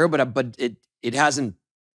lesson for sure, but it hasn't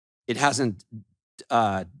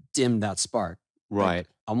dimmed that spark. Right. Like,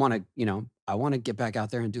 I want to get back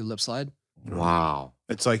out there and do lip slide. Wow.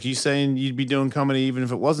 It's like you saying you'd be doing comedy even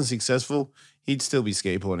if it wasn't successful. He'd still be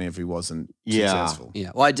skateboarding if he wasn't successful.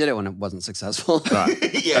 Yeah. Well, I did it when it wasn't successful. Right.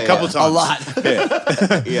 A couple times. A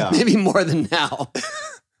lot. Yeah. Maybe more than now.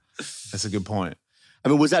 That's a good point. I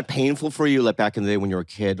mean, was that painful for you, like back in the day when you were a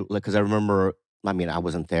kid? Like, because I remember, I mean, I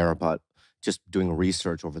wasn't there, but just doing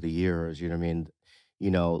research over the years, you know what I mean?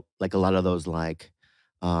 Like a lot of those like,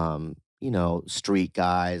 street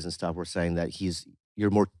guys and stuff were saying that you're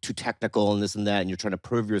more too technical and this and that, and you're trying to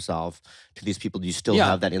prove yourself to these people. Do you still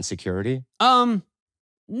have that insecurity?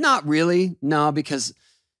 Not really. No, because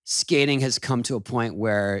skating has come to a point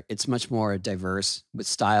where it's much more diverse with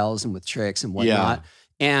styles and with tricks and whatnot.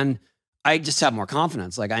 And I just have more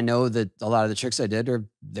confidence. Like I know that a lot of the tricks I did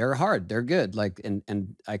they're hard, they're good. Like,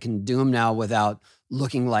 and I can do them now without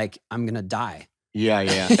looking like I'm going to die.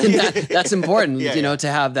 Yeah. That's important, to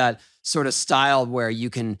have that sort of style where you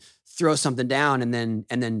can throw something down and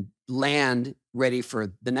then land ready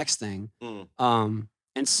for the next thing.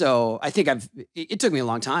 And so I think it took me a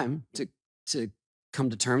long time to come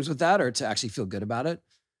to terms with that or to actually feel good about it.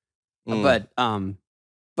 Mm.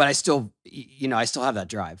 But I still, I still have that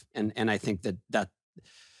drive. And I think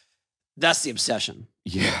that's the obsession.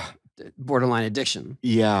 Yeah. Borderline addiction.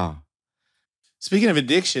 Yeah. Speaking of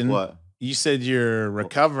addiction, What? you said you're a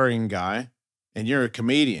recovering guy and you're a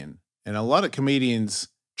comedian. And a lot of comedians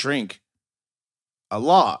drink a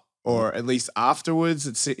lot, or at least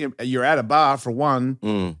afterwards. You're at a bar for one.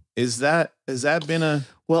 Mm. Has that been a?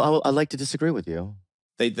 Well, I'd like to disagree with you.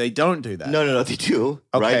 They don't do that. No, they do.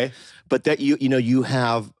 Okay. Right? But that you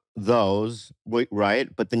have those,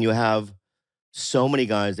 right? But then you have so many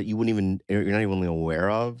guys that you're not even aware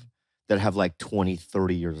of that have like 20,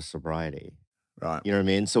 30 years of sobriety. Right. You know what I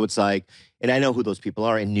mean? So it's like, and I know who those people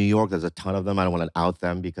are. In New York, there's a ton of them. I don't want to out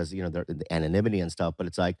them because, they're the anonymity and stuff, but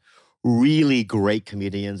it's like really great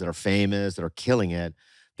comedians that are famous, that are killing it,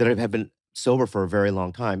 that have been sober for a very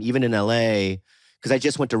long time. Even in LA, because I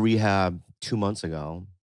just went to rehab 2 months ago.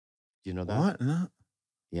 Do you know that? What? No.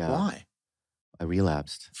 Yeah. Why? I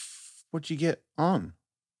relapsed. What'd you get on?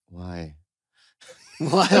 Why?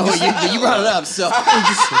 Well, you brought it up, so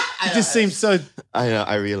It just seems so. I know,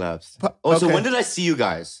 I relapsed. So okay. when did I see you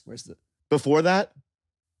guys? where's the Before that?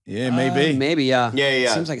 Yeah, maybe. maybe, yeah.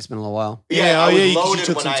 Yeah. Seems like it's been a little while. Yeah, I oh, was yeah, 'cause you loaded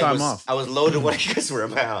took when some time off. I was loaded when you guys were at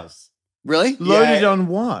my house. Really? Loaded Yeah. on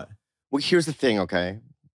what? Well, here's the thing, okay?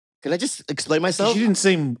 Can I just explain 'Cause myself? you didn't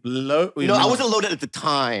seem low. No, I wasn't loaded at the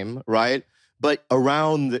time, right? But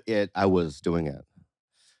around it, I was doing it.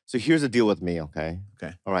 So here's the deal with me, okay?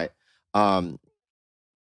 Okay. All right.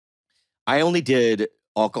 I only did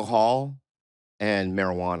alcohol and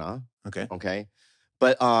marijuana, Okay. okay?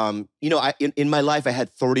 But in my life, I had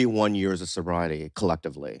 31 years of sobriety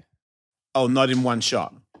collectively. Oh, not in one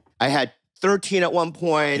shot. I had 13 at one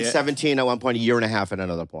point, Yeah. 17 at one point, a year and a half at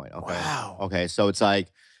another point. Okay. Wow. Okay. So it's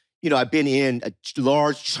like, I've been in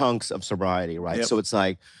large chunks of sobriety, right? Yep. So it's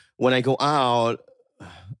like when I go out,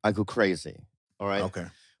 I go crazy. All right. Okay.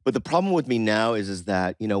 But the problem with me now is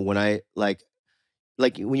that, when I like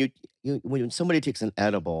when somebody takes an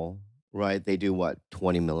edible, right? They do what,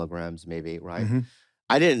 20 milligrams maybe, right? Mhm.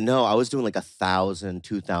 I didn't know. I was doing like 1,000,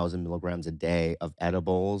 2,000 milligrams a day of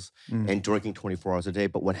edibles Mm. and drinking 24 hours a day.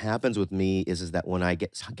 But what happens with me is that when I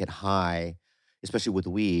get high, especially with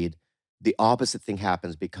weed, the opposite thing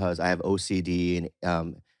happens because I have OCD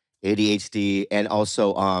and ADHD, and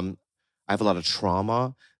also I have a lot of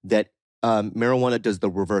trauma that marijuana does the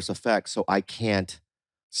reverse effect. So I can't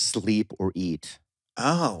sleep or eat,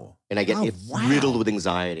 Oh. and I get Oh, riddled wow. with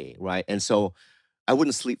anxiety, right? And so I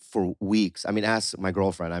wouldn't sleep for weeks. I mean, ask my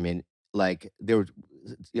girlfriend. I mean, like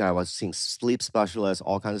I was seeing sleep specialists,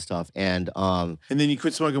 all kinds of stuff, and And then you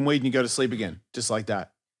quit smoking weed and you go to sleep again, just like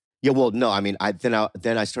that. yeah, well, no, I mean,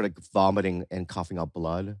 then I started vomiting and coughing out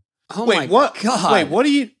blood. Oh Wait, my what? God. Wait, what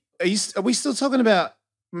are we still talking about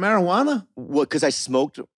marijuana? Well, because I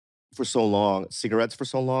smoked for so long, cigarettes for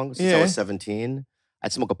so long, since I Yeah. was 17,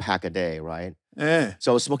 I'd smoke a pack a day, right? Yeah.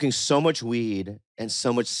 So I was smoking so much weed and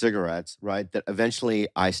so much cigarettes, right, that eventually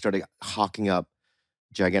I started hawking up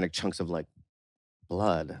gigantic chunks of like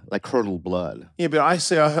blood, like curdled blood. Yeah, but I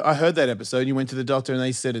heard that episode. You went to the doctor and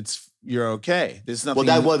they said you're okay. There's nothing.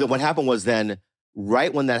 Well, what happened was then,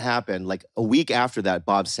 right when that happened, like a week after that,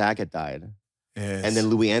 Bob Saget died. Yes. And then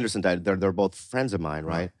Louis Anderson died. They're both friends of mine,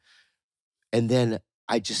 right? And then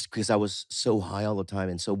because I was so high all the time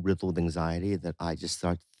and so riddled with anxiety that I just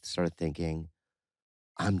started thinking,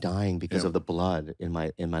 I'm dying because Yeah. of the blood in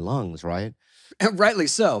my lungs, right? And rightly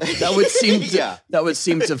so. That would seem to, Yeah. that would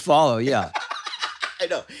seem to follow. Yeah. I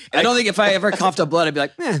know. I don't think if I ever coughed up blood, I'd be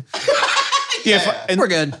like, yeah, we're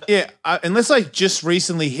good. Yeah, unless I just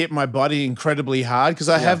recently hit my body incredibly hard because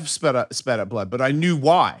I have spat out blood, but I knew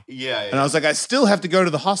why, Yeah, and I was like, I still have to go to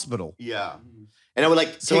the hospital. yeah. And I would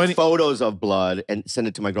like So take photos of blood and send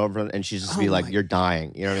it to my girlfriend, and she'd just be like, "You're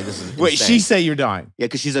dying." You know what I mean? This is Wait, insane. she say you're dying, Yeah,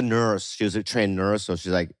 because she's a nurse. She was a trained nurse, so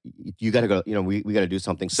she's like, "You got to go. We got to do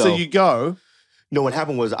something." so you go. No, what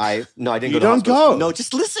happened was I didn't You go to the don't hospital. go. No,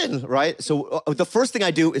 just listen, right? So the first thing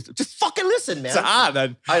I do is just fucking listen, man. It's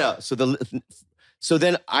hard. I know. So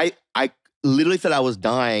then I literally thought I was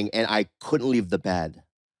dying and I couldn't leave the bed.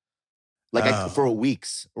 Oh. For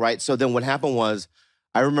weeks, right? So then what happened was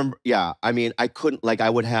I remember, I couldn't,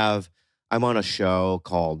 I'm on a show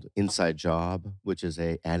called Inside Job, which is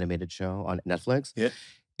a animated show on Netflix. Yeah.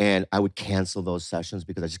 And I would cancel those sessions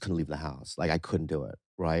because I just couldn't leave the house. Like I couldn't do it,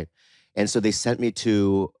 right? And so they sent me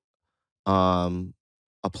to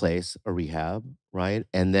a place, a rehab, right?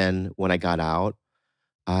 And then when I got out,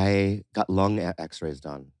 I got lung x-rays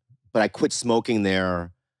done. But I quit smoking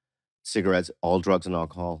there, cigarettes, all drugs and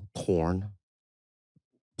alcohol, porn,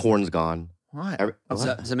 Porn's gone. Why?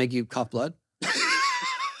 Does that make you cough blood?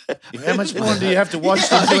 How much porn do you have to watch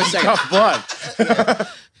to make you cough blood?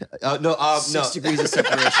 No, 6 degrees of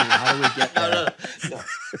separation. How do we get there?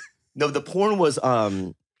 No, the porn was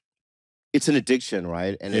it's an addiction,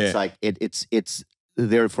 right? And it's like it's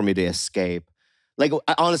there for me to escape. Like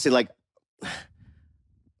honestly, like,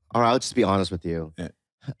 all right, I'll just be honest with you. Yeah.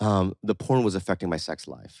 The porn was affecting my sex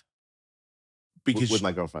life Because with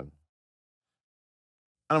my girlfriend.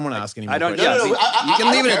 I don't want to ask any more I don't. questions. Yeah, you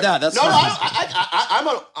can leave it at that. That's fine.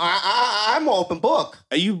 I'm an open book.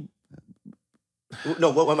 Are you?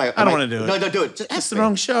 No, what am I? I don't want to do it. No, don't do it. Just It's ask the me.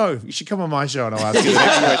 wrong show. You should come on my show and I'll ask you the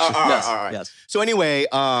next question. All right. Yes. So anyway,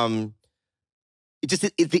 it's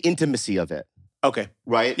the intimacy of it, Okay.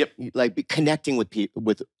 right? Yep. Like connecting with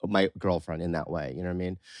with my girlfriend in that way. You know what I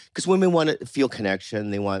mean? Because women want to feel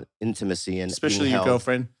connection, they want intimacy, and Especially being your held.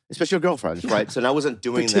 girlfriend. Especially your girlfriend, right? So I wasn't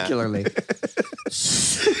doing Particularly.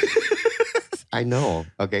 I know.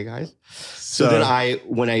 Okay, guys. So then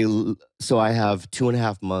I have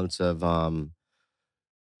 2.5 months of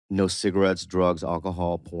no cigarettes, drugs,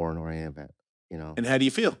 alcohol, porn, or any of it. You know, And how do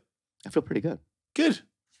you feel? I feel pretty good. Good.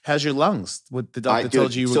 How's your lungs? What the doctor Dude,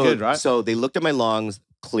 told you were good, right? So they looked at my lungs,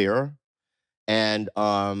 clear, and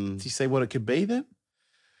Did he say what it could be then?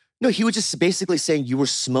 no, he was just basically saying you were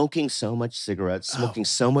smoking so much cigarettes, Oh. smoking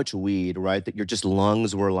so much weed, right? That your just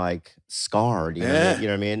lungs were like scarred. You know what I mean? Yeah. You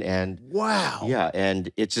know what I mean? And Wow. yeah,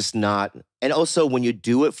 and it's just not. And also, when you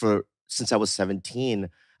do it since I was 17,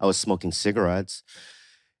 I was smoking cigarettes.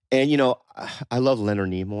 And you know, I love Leonard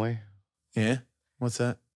Nimoy. Yeah. What's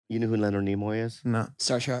that? You know who Leonard Nimoy is? No.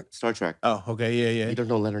 Star Trek. Star Trek. Oh, okay. Yeah, You yeah. don't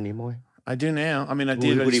know Leonard Nimoy? I do now. I mean, I Who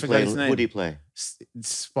did. I would he just forgot play? his name. Who did he play?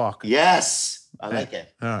 Spock. Yes, I Yeah. like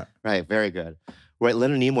it. All right. Right, very good. Right,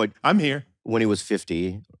 Leonard Nimoy, I'm here. when he was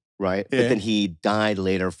 50, right? Yeah. But then he died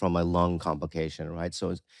later from a lung complication, right?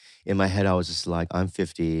 So in my head, I was just like, I'm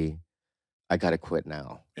 50, I gotta quit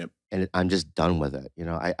now. Yep. And I'm just done with it. You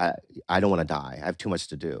know, I don't want to die. I have too much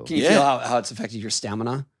to do. Can you feel how it's affected your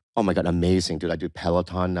stamina? Oh my God, amazing, dude. I do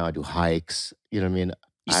Peloton now. I do hikes. You know what I mean?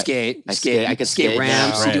 You I- skate. I You skate. I can skate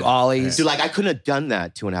ramps. now. You do ollies. Dude, like I couldn't have done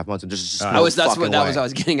that 2.5 months. And there's just I no That's fucking what that way. was. I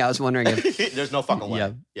was getting. I was wondering if There's no fucking way.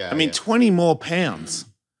 Yeah. Yeah. I mean, yeah. 20 more pounds.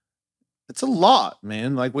 It's a lot,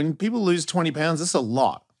 man. Like when people lose 20 pounds, that's a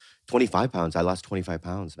lot. 25 pounds. I lost 25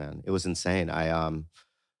 pounds, man. It was insane. I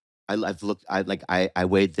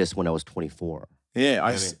weighed this when I was 24. Yeah, I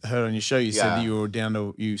I mean- heard on your show you said Yeah.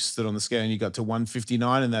 that you stood on the scale and you got to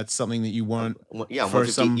 159, and that's something that you weren't. Yeah, For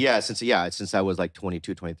 150, some- since I was like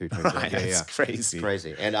 22, 23, 24. Right, yeah, that's yeah. crazy. It's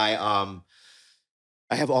crazy. And I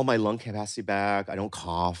have all my lung capacity back. I don't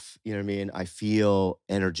cough. You know what I mean? I feel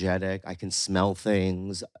energetic. I can smell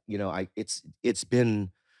things. You know, it's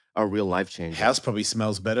been a real life changer. House probably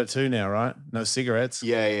smells better too now, right? No cigarettes.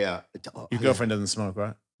 Yeah, yeah, yeah. Oh, Your yeah. girlfriend doesn't smoke,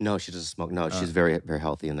 right? No, she doesn't smoke. No, Oh. she's very, very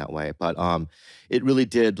healthy in that way. But it really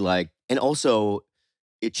did and also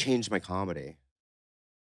it changed my comedy.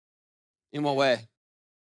 in what way?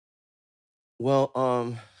 Well,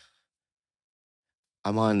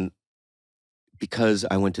 because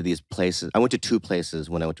I went to these places. I went to 2 places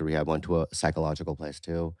when I went to rehab. I went to a psychological place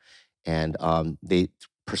too, and they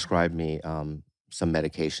prescribed me some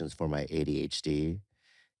medications for my ADHD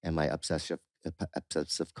and my obsessive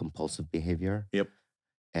compulsive behavior. Yep.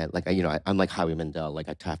 And like I'm like Howie Mandel. Like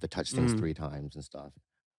I have to touch things Mhm. 3 times and stuff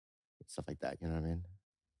like that. You know what I mean?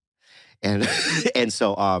 And and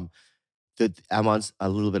so I'm on a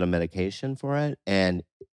little bit of medication for it, and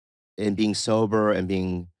being sober and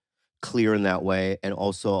being clear in that way, and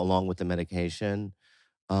also along with the medication,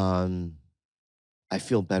 I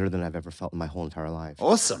feel better than I've ever felt in my whole entire life.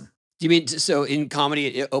 Awesome. Do you mean so in comedy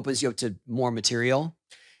it opens you up to more material?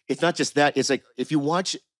 It's not just that. It's like if you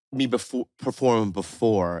watch me perform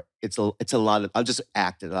before, it's a lot of I'll just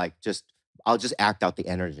act out the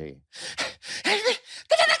energy.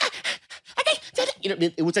 You know,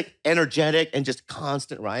 it was like energetic and just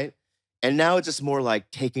constant, right? And now it's just more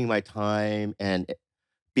like taking my time and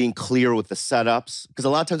being clear with the setups. Because a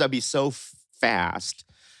lot of times I'd be so fast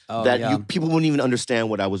Oh, that yeah. people wouldn't even understand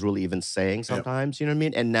what I was really even saying sometimes. You know what I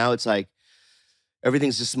mean? And now it's like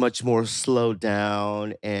everything's just much more slowed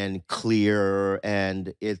down and clear,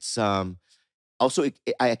 and it's also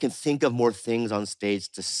I can think of more things on stage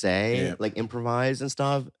to say, Yeah. like improvise and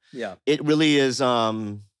stuff. Yeah. It really is.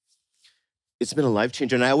 It's been a life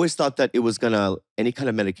changer, and I always thought that it was any kind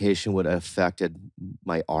of medication would have affected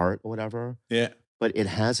my art or whatever, Yeah. but it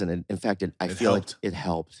hasn't. In fact, I It feel helped. like it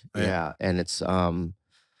helped. Yeah. Yeah, and it's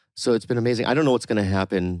so it's been amazing. I don't know what's going to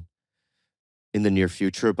happen in the near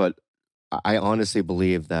future, but I honestly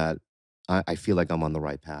believe that I feel like I'm on the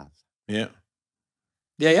right path. Yeah.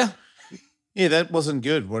 Yeah. Yeah, that wasn't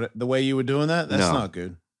good. The way you were doing that, that's No. not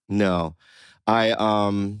good. No, I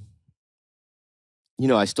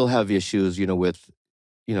I still have issues, with,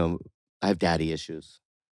 I have daddy issues.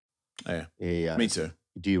 Yeah, Yeah. me too.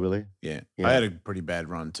 Do you really? Yeah. Yeah. I had a pretty bad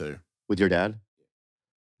run too. With your dad?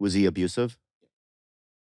 Was he abusive?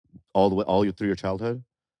 Through your childhood?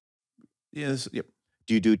 Yes. Yep.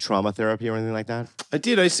 Do you do trauma therapy or anything like that? I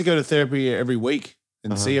did. I used to go to therapy every week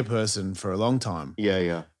and see a person for a long time.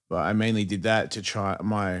 Yeah. But I mainly did that to try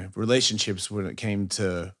my relationships when it came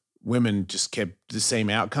to women just kept the same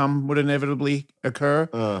outcome would inevitably occur.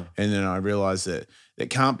 And then I realized that it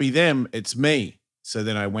can't be them, it's me. So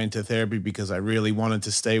then I went to therapy because I really wanted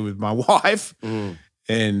to stay with my wife.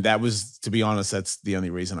 And that was, to be honest, that's the only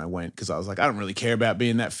reason I went, because I was like, I don't really care about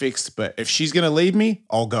being that fixed, but if she's going to leave me,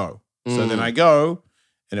 I'll go. So then I go,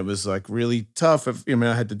 and it was like really tough. I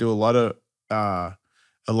had to do I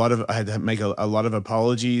had to make a lot of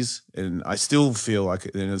apologies, and I still feel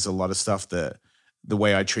like there's a lot of stuff that the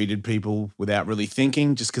way I treated people without really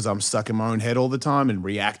thinking, just because I'm stuck in my own head all the time and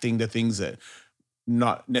reacting to things that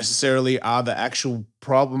not necessarily are the actual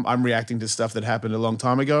problem. I'm reacting to stuff that happened a long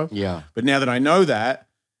time ago. Yeah. But now that I know that,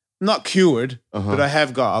 I'm not cured, Uh-huh. but I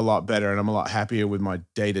have got a lot better, and I'm a lot happier with my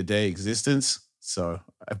day-to-day existence. So,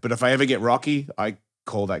 but if I ever get rocky, I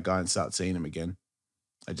call that guy and start seeing him again.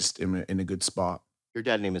 I just am in a good spot. Your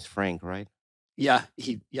dad's name is Frank, right? Yeah.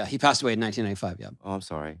 He passed away in 1995. Yeah. Oh, I'm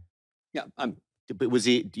sorry. Yeah. But was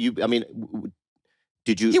he?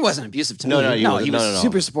 Did you? He wasn't abusive to No, me. no, He was no.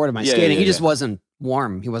 super supportive of my Yeah, skating. yeah, He just yeah. wasn't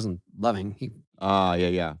warm. He wasn't loving.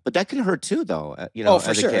 Yeah. But that can hurt too, though. For as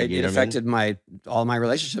a sure. kid, It affected all my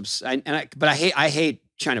relationships. But I hate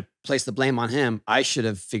trying to place the blame on him. I should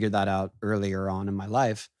have figured that out earlier on in my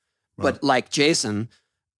life. Right. But like Jason,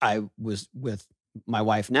 I was with my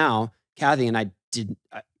wife now, Kathy, and I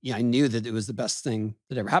knew that it was the best thing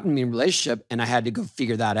that ever happened to me in a relationship, and I had to go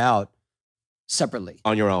figure that out separately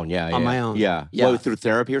On your own, yeah. on my own. Yeah. Yeah. Well, through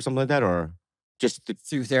therapy or something like that, or just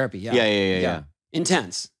through therapy. Yeah. Yeah.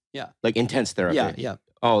 Intense. Yeah. Like intense therapy. Yeah.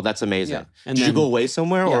 Oh, that's amazing. Yeah. And Did you then- go away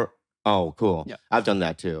somewhere Yeah. or? Oh, cool. Yeah. I've done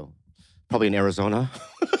that too. Probably in Arizona.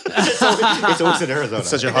 it's always in Arizona. It's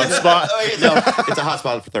such a hot spot. No, it's a hot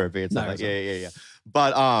spot for therapy. It's No, not like, Arizona. yeah.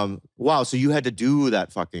 But wow. So you had to do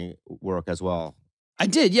that fucking work as well. I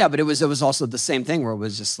did, yeah, but it was also the same thing where it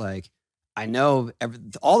was just like, I know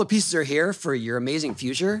all the pieces are here for your amazing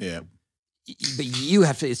future, Yeah. but you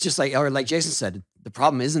have to. It's just like, or like Jason said, the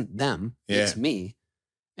problem isn't them, it's Yeah. me,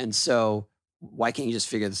 and so why can't you just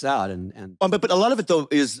figure this out? And But a lot of it though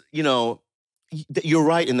is, you're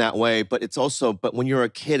right in that way, but it's also, but when you're a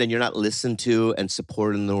kid and you're not listened to and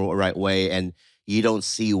supported in the right way, and you don't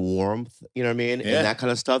see warmth, you know what I mean, Yeah. and that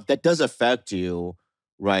kind of stuff, that does affect you,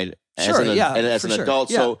 right? Sure, yeah, as for an sure, adult.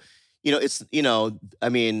 yeah. So, it's, I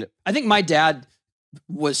mean, I think my dad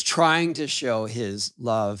was trying to show his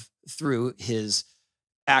love through his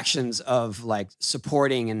actions of like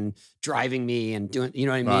supporting and driving me and doing, you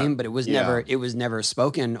know what I mean? Right. But it was Yeah. never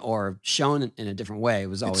spoken or shown in a different way. It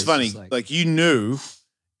was always It's funny. just Like you knew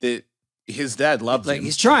that his dad loved like him.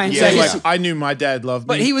 he's trying. Yeah, so yeah. he's- Like I knew my dad loved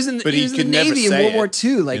But me. he was in the, but he was in the could never Navy in say World War it,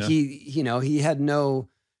 II. Like you know? he had no,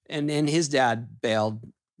 and his dad bailed,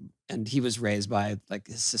 and he was raised by like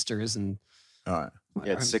his sisters and All right.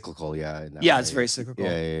 yeah, it's cyclical, yeah. in that yeah, way. it's very cyclical.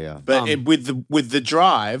 Yeah. But Um, with the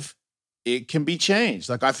drive, it can be changed.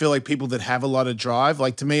 Like I feel like people that have a lot of drive,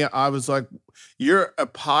 like to me, I was like, you're a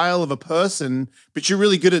pile of a person, but you're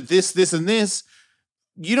really good at this, this, and this.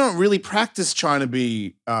 You don't really practice trying to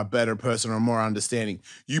be a better person or more understanding.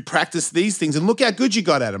 You practice these things, and look how good you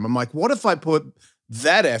got at them. I'm like, what if I put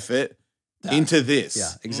that effort into this?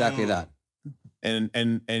 Yeah, exactly that.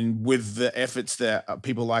 And with the efforts that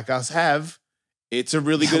people like us have, it's a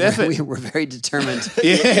really good effort. We're very determined.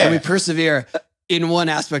 Yeah. And we persevere in one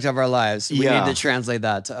aspect of our lives. We Yeah. need to translate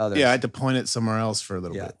that to others. Yeah, I had to point it somewhere else for a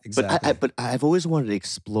little Yeah, bit. exactly. But I've always wanted to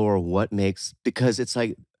explore what makes, because it's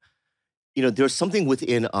like, there's something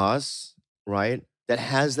within us, right, that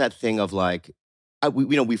has that thing of like,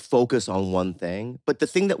 we focus on one thing, but the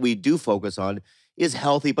thing that we do focus on is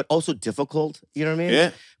healthy, but also difficult. You know what I mean?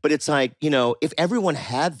 Yeah. But it's like, if everyone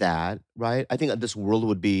had that, right, I think that this world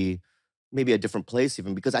would be maybe a different place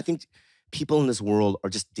even, because I think people in this world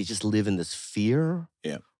they just live in this fear.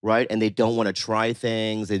 Yeah. Right. And they don't want to try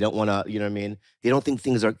things. They don't want to, you know what I mean? They don't think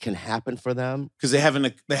things can happen for them. Because they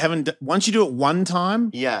haven't, once you do it one time,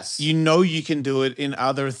 Yes. you know you can do it in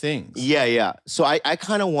other things. Yeah. So I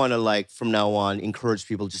kind of want to, like, from now on, encourage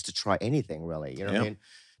people just to try anything, really. You know what I Yeah. mean?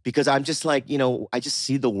 Because I'm just like, I just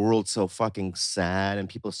see the world so fucking sad and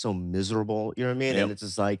people are so miserable. You know what I mean? Yep. And it's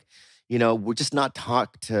just like, we're just not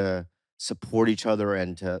taught to support each other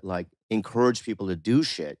and to like encourage people to do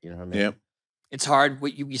shit. You know what I mean? Yep. It's hard.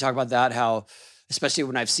 You talk about that, how, especially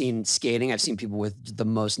when I've seen skating, I've seen people with the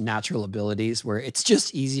most natural abilities where it's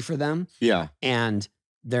just easy for them Yeah. and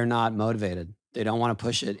they're not motivated. They don't want to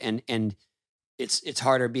push it. And it's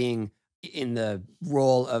harder being in the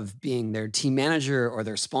role of being their team manager or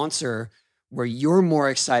their sponsor, where you're more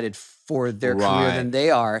excited for their career Right. than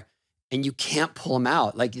they are. And you can't pull them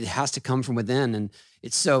out. Like, it has to come from within. And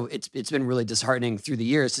it's been really disheartening through the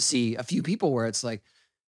years to see a few people where it's like,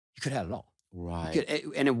 you could have it all. Right.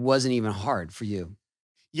 And it wasn't even hard for you.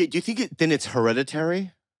 Yeah. Do you think then it's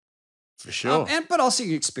hereditary? For sure. But also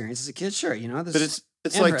your experience as a kid, sure. You know, But it's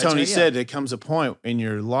and like hereditary, Tony yeah. said, there comes a point in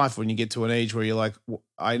your life when you get to an age where you're like,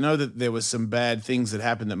 I know that there was some bad things that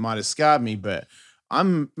happened that might have scarred me, but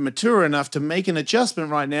I'm mature enough to make an adjustment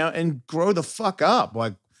right now and grow the fuck up.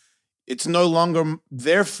 Like, it's no longer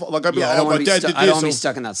their fault. Like, I'd be Yeah, like, I don't oh, want my to be, dad did I don't want to be this.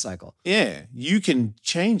 stuck in that cycle. Yeah, you can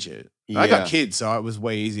change it. I Yeah. got kids, so it was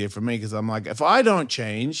way easier for me because I'm like, if I don't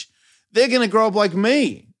change, they're gonna grow up like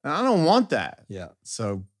me, and I don't want that. Yeah.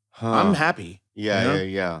 So Huh. I'm happy. Yeah, you know?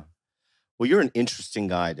 yeah. Well, you're an interesting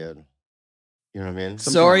guy, dude. You know what I mean?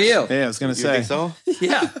 So are you. Yeah, I was gonna You say. think so?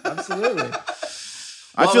 Yeah, absolutely.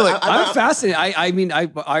 I feel like I'm fascinated. I mean,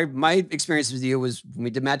 my experience with you was when we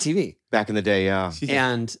did Mad TV, Back in the day, yeah.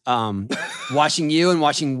 and watching you and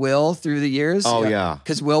watching Will through the years. Oh yeah.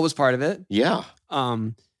 because Will was part of it. Yeah.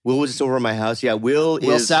 Um, Will was just over at my house. Yeah, Will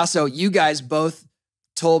Will is. Sasso, you guys both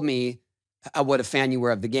told me what a fan you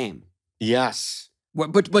were of the game. Yes.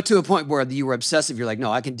 But to a point where you were obsessive, you're like,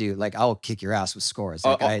 no, I can do, like, I'll kick your ass with scores.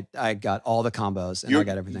 Like, I got all the combos and I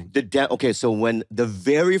got everything. Okay, so when the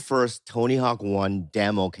very first Tony Hawk 1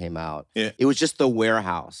 demo came out, Yeah. it was just the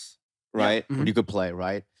warehouse, right? Mhm. Where you could play,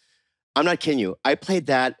 right? I'm not kidding you. I played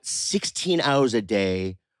that 16 hours a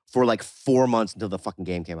day for like 4 months until the fucking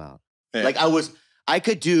game came out. Yeah. Like I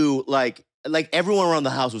could do like everyone around the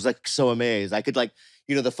house was like so amazed. I could like,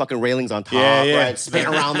 you know, the fucking railings on top, Yeah, yeah. right? Spin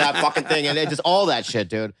around that fucking thing and it just all that shit,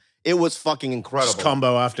 dude. It was fucking incredible. just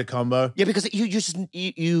combo after combo. Yeah, because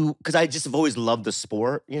because I just have always loved the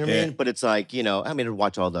sport, you know what I Yeah. mean? But it's like, you know, I mean, I'd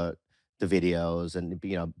watch all the videos and,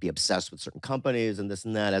 you know, be obsessed with certain companies and this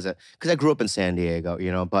and that because I grew up in San Diego,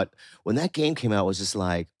 you know, but when that game came out, it was just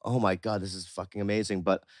like, oh my God, this is fucking amazing.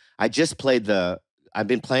 But I just played I've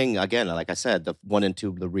been playing again, like I said, the 1 and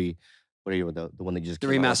 2, the one that you just The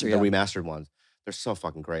came out remaster, with, yeah. the remastered ones. They're so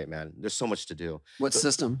fucking great, man. There's so much to do. What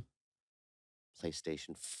system?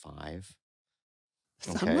 PlayStation 5.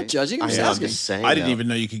 I'm not judging. I'm I just know, I'm asking. just saying. I didn't though. even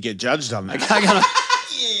know you could get judged on I that. got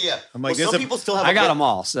Yeah. I'm like, Well, there's some a- people still have. I got them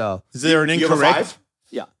all. So Is there an You have a incorrect? 5?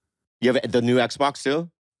 Yeah. You have the new Xbox too?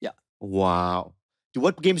 Yeah. Wow. Dude,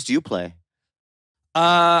 what games do you play?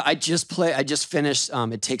 I just finished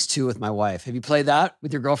It Takes Two with my wife. Have you played that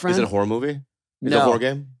with your girlfriend? Is it a horror movie? Is it a No. horror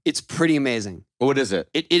game? It's pretty amazing. What is it?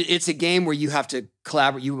 It's a game where you have to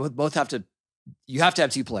collaborate. You both have to. You have to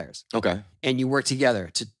have 2 players, Okay. and you work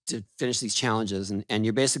together to finish these challenges. And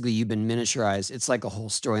you've been miniaturized. It's like a whole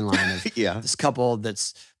storyline of Yeah. this couple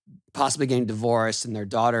that's possibly getting divorced and their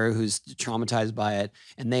daughter who's traumatized by it,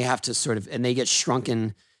 and they have to and they get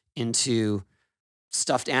shrunken into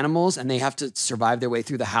stuffed animals, and they have to survive their way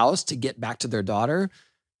through the house to get back to their daughter.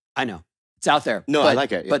 I know it's out there. No, I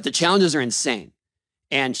like it, yeah. But the challenges are insane.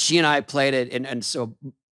 And she and I played it, and so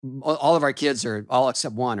all of our kids all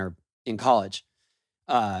except one are in college,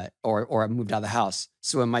 or moved out of the house.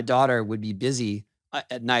 So when my daughter would be busy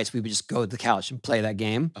at nights, we would just go to the couch and play that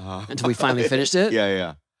game until we finally finished it. Yeah,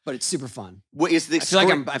 yeah. But it's super fun. What is the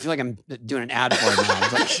I feel like I'm doing an ad for it now.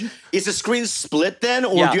 It's like, is the screen split then,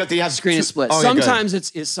 or yeah, do you have to have screen two- is split? Oh, yeah,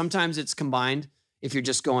 good. Sometimes it's combined. If you're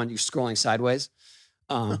just you're scrolling sideways.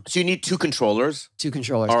 So you need 2 controllers. 2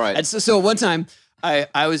 controllers. All right. And so one time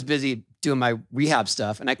I was busy doing my rehab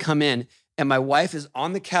stuff, and I come in and my wife is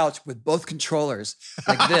on the couch with both controllers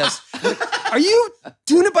like this. Are you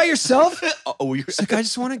doing it by yourself? Oh, you're It's like, I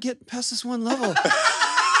just want to get past this one level.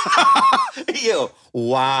 Ew.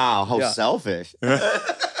 Wow, how Yeah. selfish.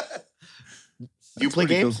 Do you play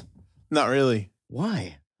pretty games? cool. Not really.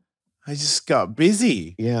 Why? I just got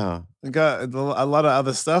busy. Yeah. I got a lot of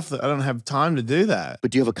other stuff that I don't have time to do that.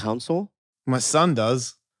 But do you have a console? My son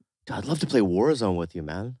does. Dude, I'd love to play Warzone with you,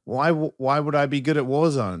 man. Why would I be good at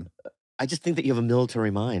Warzone? I just think that you have a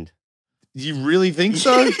military mind. You really think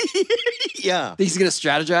so? Yeah. He's gonna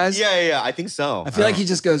strategize. Yeah, I think so. I feel like he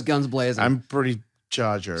just goes guns blazing. I'm pretty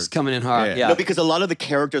charger. Just coming in hard. Yeah. Yeah. No, because a lot of the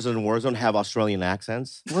characters in Warzone have Australian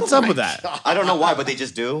accents. What's up with that? I don't know why, but they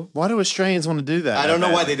just do. Why do Australians want to do that? I don't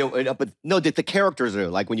know why they don't. But no, the characters do.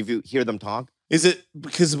 Like when you hear them talk. Is it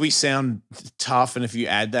because we sound tough, and if you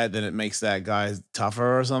add that, then it makes that guy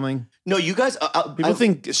tougher or something? No, you guys. People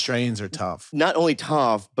think Australians are tough. Not only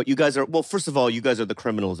tough, but you guys are. Well, first of all, you guys are the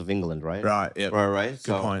criminals of England, right? Right. Yeah. Right.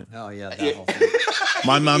 Good point. Oh yeah, that whole thing.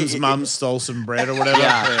 My mum's mum stole some bread or whatever.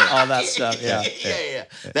 Yeah, all that stuff. Yeah. yeah.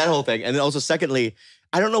 That whole thing, and then also, secondly,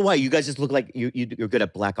 I don't know why you guys just look like you're good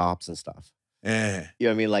at black ops and stuff. Yeah. You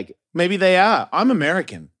know what I mean? Like Maybe they are. I'm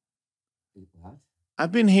American.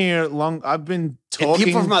 I've been here long. I've been And talking.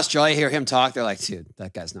 people from Australia hear him talk, they're like, dude,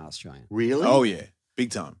 that guy's not Australian. really? Oh yeah, big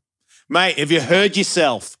time, mate. Have you heard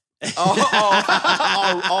yourself?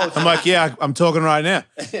 oh. I'm like, yeah, I'm talking right now.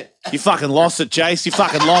 You fucking lost it, Chase. You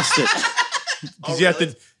fucking lost it. Because you have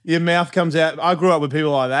to. Your mouth comes out. I grew up with people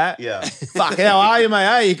like that. Yeah. Fuck, how are you, mate?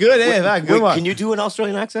 Hey, you good? Yeah, that good Wait, one. can you do an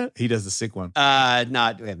Australian accent? He does the sick one.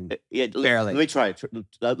 Not, we haven't. Yeah, Barely. Let me try it.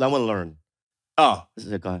 I want to learn. Oh, This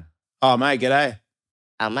is a guy. oh, mate, g'day.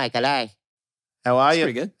 I'm Mike. Hello. How are That's you?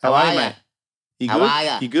 pretty good. How How are are you, ya? mate? You How good? are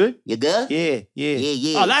ya? You good? You good? Yeah.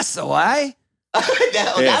 Yeah. Oh, that's the way.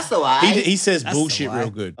 Yeah. That's the why. He says That's the bullshit why. real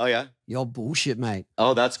good, Oh yeah. Yo, bullshit, mate.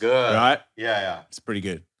 Oh, that's good. right? Yeah. It's pretty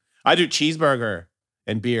good. I do cheeseburger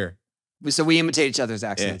and beer. So we imitate each other's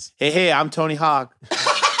accents. Yeah. Hey, I'm Tony Hawk.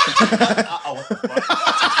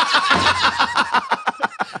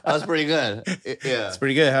 That was pretty good. Yeah. It's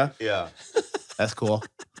pretty good, huh? Yeah. That's cool.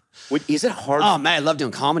 Wait, is it hard? Oh, man, I love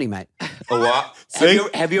doing comedy, mate. Oh, what? See?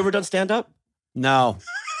 Have you ever done stand up? No,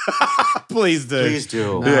 Please do. Please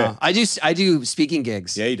do. no. Yeah. I do speaking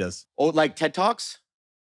gigs. Yeah, he does. Oh, like TED Talks?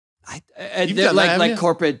 You've They're done that, like haven't you?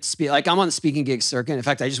 corporate like I'm on the speaking gig circuit. In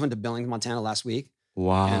fact, I just went to Billings, Montana last week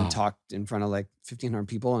Wow. and talked in front of like 1,500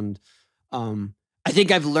 people. And I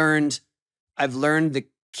think I've learned the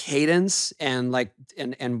cadence and like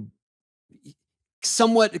and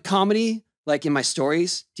somewhat comedy like in my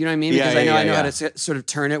stories. Do you know what I mean? Yeah, Because I know yeah. how to sort of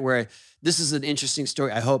turn it where this is an interesting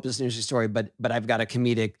story. I hope this is an interesting story, but I've got a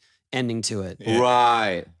comedic ending to it. Yeah.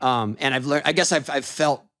 Right. And I've learned. I guess I've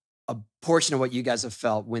felt a portion of what you guys have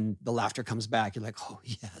felt when the laughter comes back. You're like, oh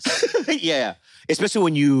yes, Yeah. Especially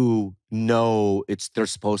when you know they're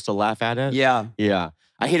supposed to laugh at it. yeah, Yeah.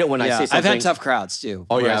 I hate it when I yeah. say something. I've had tough crowds too.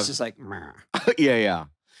 Oh, where yeah. it's just like, meh. Yeah.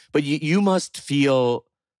 But you must feel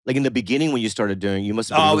like in the beginning when you started doing, you must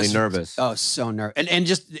have been Oh, really it's- nervous. Oh, so nervous. And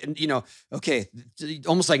just, you know, okay,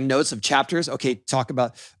 almost like notes of chapters. Okay, talk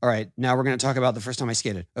about, all right, now we're going to talk about the first time I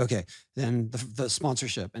skated. Okay, then the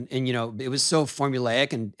sponsorship. And you know, it was so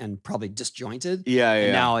formulaic and probably disjointed. Yeah.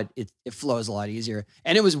 And now it flows a lot easier.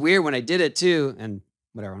 And it was weird when I did it too. And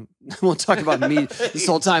whatever, I won't talk about me this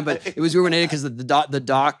whole time, but it was weird when I did it because the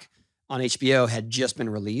doc on HBO had just been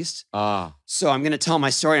released. So I'm going to tell my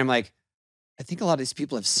story. I'm like, I think a lot of these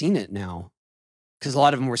people have seen it now because a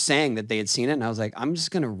lot of them were saying that they had seen it. And I was like, I'm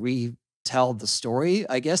just going to retell the story,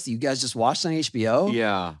 I guess, that you guys just watched on HBO.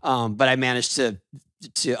 Yeah. But I managed to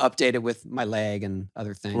update it with my leg and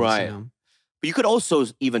other things. Right. You know? But you could also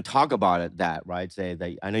even talk about it right? Say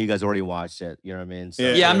that I know you guys already watched it. You know what I mean? So,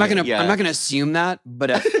 Yeah. Yeah, I'm not gonna. Yeah. I'm not gonna assume that,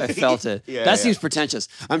 but I felt it. Yeah, that yeah. seems pretentious.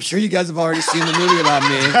 I'm sure you guys have already seen the movie about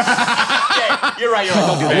me. Yeah, you're right.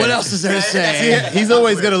 Don't do that. What else is there to say? See, he's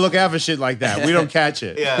always going to look out for shit like that. We don't catch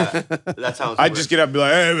it. Yeah, that sounds. I just get up and be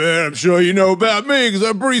like, hey, man, I'm sure you know about me because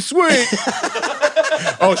I'm pretty sweet.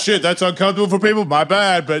 Oh, shit, that's uncomfortable for people? My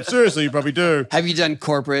bad, but seriously, you probably do. Have you done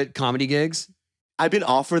corporate comedy gigs? I've been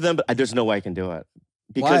offered them, but there's no way I can do it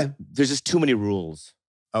because Why? there's just too many rules.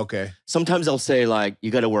 Okay. Sometimes they'll say like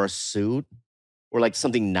you got to wear a suit or like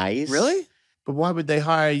something nice. Really? But why would they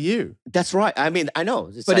hire you? That's right. I mean, I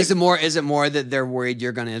know. It's But like, is it more that they're worried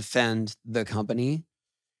you're going to offend the company?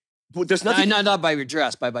 but there's nothing. Not by your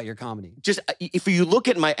dress, but by your comedy. Just if you look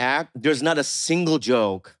at my act, there's not a single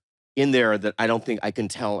joke in there that I don't think I can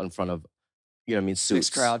tell in front of, you know what I mean, suits.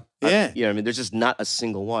 Mixed crowd. Yeah. You know what I mean? There's just not a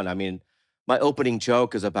single one. I mean, my opening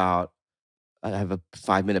joke is about, I have a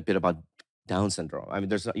 5-minute bit about Down syndrome. I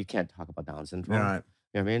mean, you can't talk about Down syndrome. All right.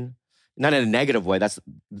 You know what I mean? Not in a negative way. That's,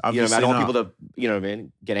 you know what I mean? I Obviously don't want not. people to, you know what I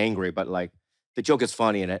mean, get angry, but like the joke is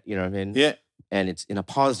funny in it, you know what I mean? Yeah. And it's in a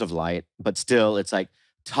positive light, but still it's like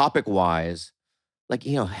topic wise, like,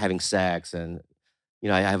 you know, having sex and, you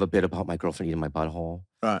know, I have a bit about my girlfriend eating my butthole.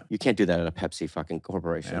 Right. You can't do that at a Pepsi fucking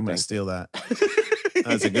corporation. Yeah, I'm going to thing. steal that.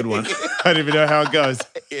 That's a good one. I don't even know how it goes.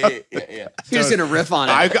 yeah. You're just going to riff on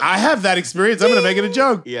it. I have that experience. I'm going to make it a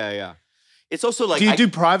joke. Yeah. It's also like, Do you do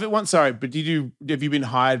private ones? Sorry, but have you been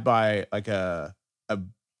hired by like a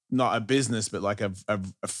not a business, but like a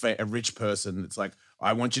rich person? It's like,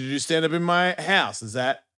 I want you to do stand up in my house. Is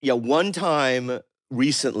that? yeah, one time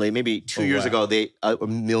recently, maybe 2 years wow. ago, a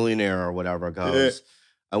millionaire or whatever goes,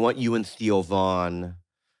 I want you and Theo Vaughn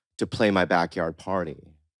to play my backyard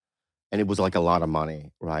party. and it was like a lot of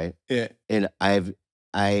money, right? Yeah. And I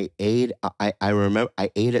remember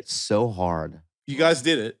I ate it so hard. You guys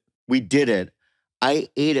did it. We did it. I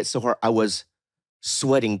ate it so hard. I was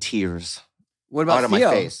sweating tears What about out of my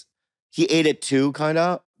Theo? face. He ate it too, kind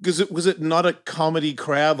of. Was it not a comedy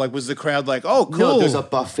crowd? Like, was the crowd like, oh, cool? No, there's a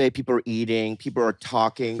buffet. People are eating. People are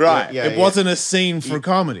talking. Right. Yeah, it wasn't a scene for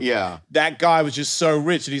comedy. Yeah. That guy was just so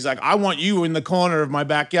rich. And he's like, I want you in the corner of my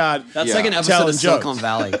backyard. That's Yeah. like an episode Telling of Silicon jokes.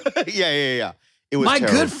 Valley. Yeah. It was My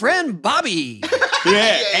terrible. good friend Bobby.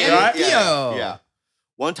 Yeah. And right? Theo. Yeah.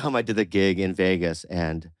 One time I did a gig in Vegas,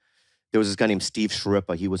 and there was this guy named Steve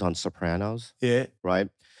Sharippa. He was on Sopranos, Yeah. right?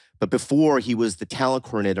 But before, he was the talent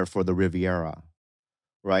coordinator for the Riviera,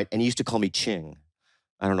 right? And he used to call me Ching.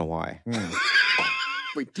 I don't know why.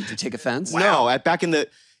 Wait, did you take offense? No, back in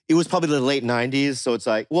it was probably the late 90s. So it's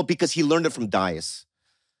like, well, because he learned it from Dice.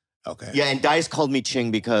 Okay. Yeah, and Dice called me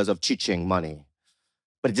Ching because of Chi-Ching money.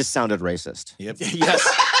 But it just sounded racist. Yep.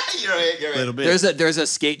 Yes. You're right. A little bit. There's a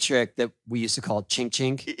skate trick that we used to call chink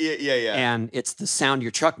chink. Yeah. And it's the sound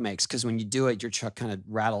your truck makes because when you do it, your truck kind of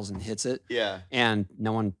rattles and hits it. Yeah. And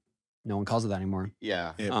no one calls it that anymore.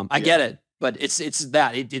 Yeah. Yeah. I get it, but it's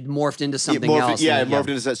that it morphed into something else. Yeah, and it morphed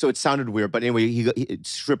into that. So it sounded weird. But anyway,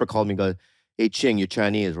 Stripper called me and goes, hey, Ching, you're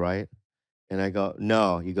Chinese, right? And I go,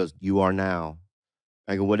 no. He goes, you are now.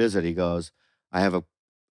 I go, what is it? He goes, I have a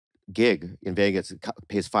gig in Vegas. It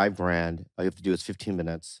pays $5,000. All you have to do is 15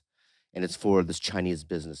 minutes. And it's for this Chinese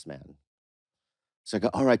businessman. So I go,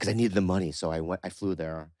 all right, because I needed the money. So I flew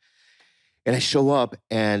there. And I show up,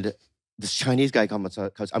 and this Chinese guy comes,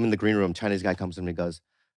 because I'm in the green room. Chinese guy comes in and he goes,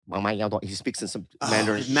 he speaks in some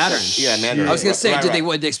Mandarin. Mandarin. Yeah, Mandarin. I was gonna say, Right, did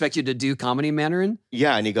right. they expect you to do comedy in Mandarin?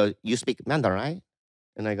 Yeah, and he goes, you speak Mandarin, right?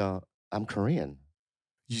 And I go, I'm Korean.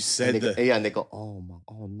 You And said they go, that. yeah, and they go, oh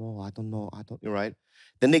no, I don't know. You're right.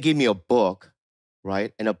 Then they gave me a book,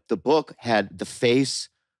 right? And the book had the face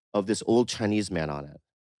of this old Chinese man on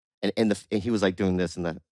it. And he was like doing this and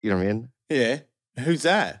that, you know what I mean? Yeah. Who's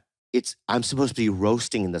that? I'm supposed to be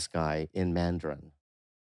roasting this guy in Mandarin.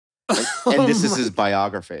 And this is his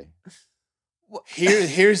biography.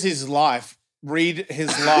 Here's his life. Read his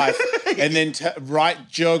life and then write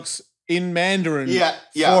jokes in Mandarin Yeah.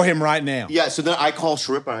 for him right now. Yeah, so then I call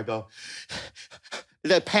Sharippa and I go,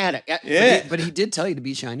 the panic. Yeah. But he did tell you to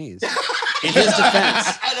be Chinese. In his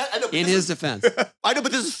defense. I know, In his defense. I know,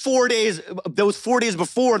 but this is 4 days. That was 4 days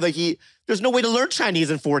before there's no way to learn Chinese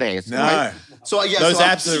in 4 days. No. Right? So yeah, Those so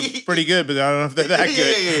apps are pretty good, but I don't know if they're that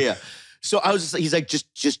good. Yeah. So I was he's like,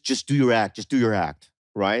 just do your act. Just do your act.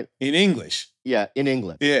 Right? In English. Yeah, in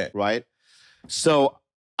England. Yeah. Right? So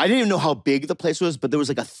I didn't even know how big the place was, but there was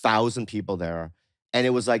like 1,000 people there. And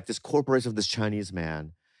it was like this corporation of this Chinese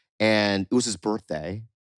man. And it was his birthday,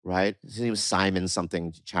 right? His name was Simon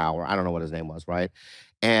something Chow, or I don't know what his name was, right?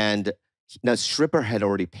 And now Sharippa had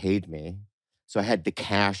already paid me. So I had the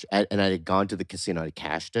cash, and I had gone to the casino, I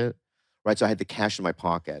cashed it, right? So I had the cash in my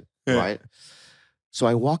pocket, Yeah. right? So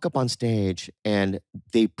I walk up on stage, and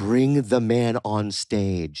they bring the man on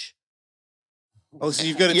stage. Oh, so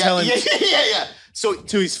you've got to tell him Yeah. So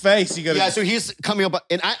to his face. You got to. yeah, so he's coming up,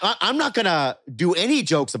 and I'm not gonna do any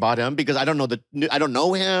jokes about him because I don't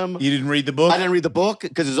know him. You didn't read the book? I didn't read the book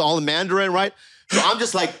because it's all in Mandarin, right? So I'm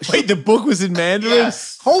just like, Wait, the book was in Mandarin?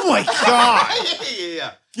 Yes. Oh my God.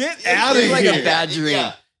 yeah. Get out of It's like here. a bad dream.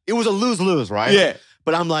 Yeah. It was a lose-lose, right? Yeah.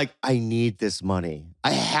 But I'm like, I need this money.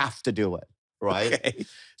 I have to do it, right? Okay.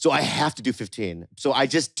 So I have to do 15. So I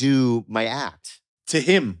just do my act. To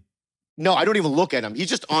him. No, I don't even look at him. He's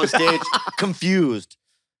just on stage, confused.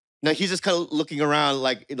 Now he's just kind of looking around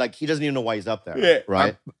like he doesn't even know why he's up there. Yeah.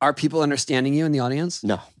 Right? Are people understanding you in the audience?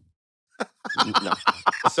 No. No.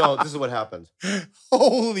 So this is what happens.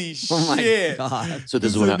 Holy Oh my shit. God. So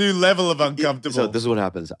This this is is a what new level of uncomfortable. So this is what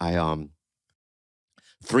happens. I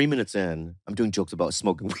 3 minutes in, I'm doing jokes about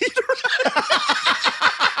smoking weed.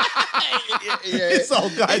 This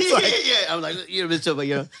old guy's like, yeah, I'm like, you know, so,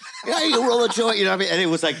 you roll a joint, you know what I mean? And it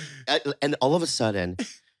was like, and all of a sudden,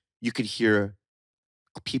 you could hear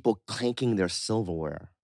people clanking their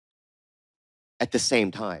silverware at the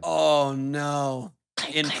same time. Oh no.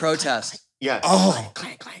 In protest. Yeah. Oh.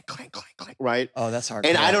 Clank, clank, clank, clank, clank, right? Oh, that's hard.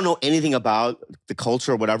 And I don't know anything about the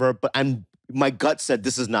culture or whatever, but my gut said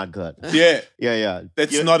this is not good. yeah, Yeah.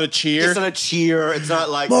 that's You- not a cheer. It's not a cheer. It's not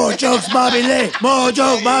like More jokes, Bobby Lee. More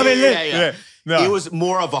jokes, Bobby Lee. Yeah. No. It was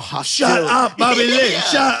more of a hostile. Shut up, Bobby Lee.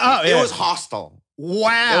 Shut up. It Yeah. was hostile.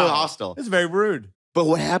 Wow. It was hostile. That's very rude. But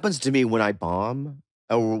what happens to me when I bomb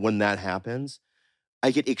or when that happens,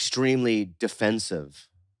 I get extremely defensive.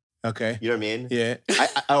 Okay. You know what I mean? Yeah.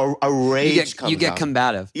 A rage you comes get out.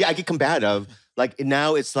 combative. Yeah, I get combative. Like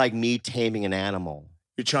now it's like me taming an animal.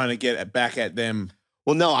 You're trying to get back at them.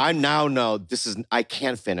 Well, no, I now know I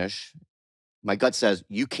can't finish. My gut says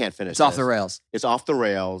you can't finish. It's off the this. rails. It's off the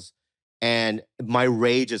rails. And my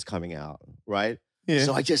rage is coming out, right? Yeah.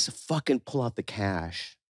 So I just fucking pull out the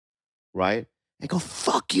cash, right? I go,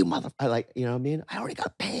 fuck you, mother. I like, you know what I mean? I already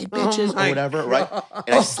got paid, bitches, or whatever, right?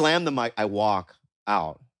 And I slam the mic, I walk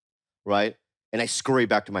out, right? And I scurry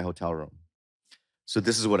back to my hotel room. So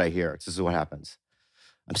this is what I hear. This is what happens.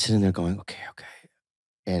 I'm sitting there going, okay.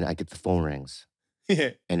 And I get the phone rings.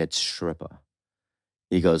 Yeah. And it's Shrippa.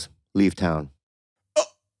 He goes, leave town.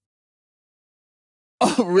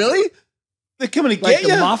 Oh, really? They're coming to Like get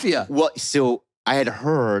the you? mafia. Well, so I had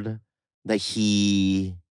heard that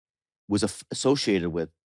he was associated with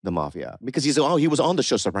the mafia because he was on the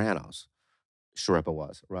show Sopranos. Shrippa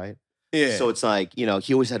was, right? Yeah. So it's like, you know,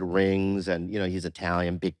 he always had rings and, you know, he's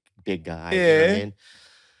Italian, big guy. Yeah. You know what I mean?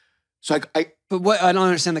 So But what I don't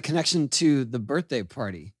understand the connection to the birthday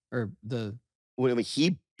party or the. I mean,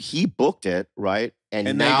 he booked it, right? And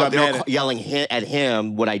they now got they're mad yelling at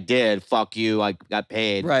him what I did. Fuck you, I got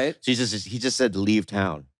paid. Right. So he just said leave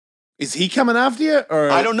town. Is he coming after you? Or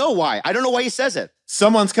I don't know why. I don't know why he says it.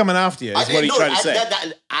 someone's coming after you, is what he's trying to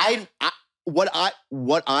say.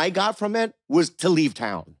 What I got from it was to leave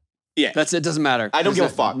town. Yeah. That's it. Doesn't matter. I don't There's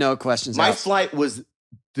give a fuck. No questions My asked. flight was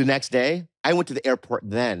the next day. I went to the airport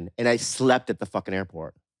then, and I slept at the fucking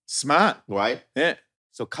airport. Smart. Right? Yeah.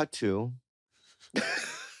 So cut to.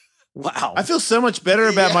 Wow. I feel so much better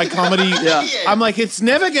about my comedy. Yeah. I'm like, it's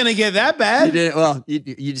never going to get that bad. You didn't. Well, you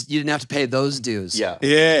didn't have to pay those dues. Yeah.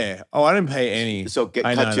 Yeah. Oh, I didn't pay any. So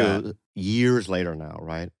I cut know to years later now,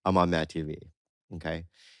 right? I'm on Mad TV. Okay.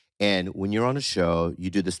 And when you're on a show, you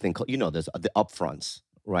do this thing called, you know, there's the upfronts,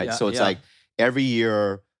 right? Yeah, So it's yeah. like every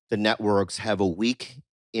year the networks have a week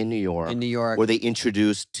in New York. In New York. Where they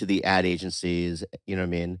introduce to the ad agencies, you know what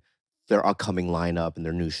I mean, their upcoming lineup and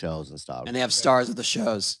their new shows and stuff. And they have stars of the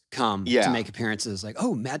shows come Yeah. to make appearances. Like,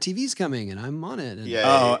 oh, Mad TV's coming, and I'm on it. And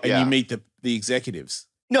Oh, and you meet the executives.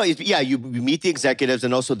 No, you meet the executives,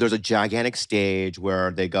 and also there's a gigantic stage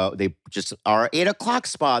where they just are 8 o'clock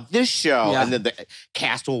spot, this show, Yeah. and then the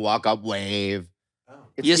cast will walk up, wave.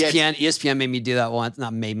 ESPN made me do that once.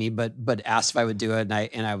 Not made me, but asked if I would do it,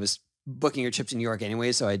 and I was booking your trip to New York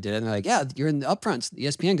anyway, so I did it. And they're like, "Yeah, you're in the upfronts, the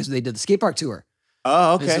ESPN, because they did the skate park tour."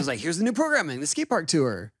 Oh, And okay. so it was like, "Here's the new programming, the skate park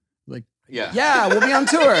tour." Like, Yeah. yeah, we'll be on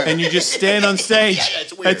tour. And you just stand on stage. Yeah,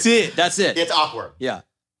 it's weird. That's it. That's it. It's awkward. Yeah.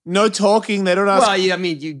 No talking. They don't ask. Well, I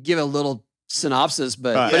mean, you give a little synopsis,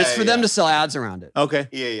 but Right. but it's Yeah, for them yeah. to sell ads around it. Okay.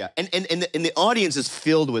 Yeah. And the audience is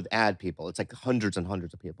filled with ad people. It's like hundreds and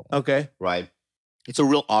hundreds of people. Okay. Right? It's a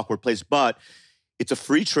real awkward place, but it's a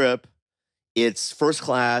free trip. It's first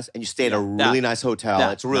class, and you stay at a really nice hotel.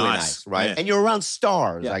 It's really nice, right? Yeah. And you're around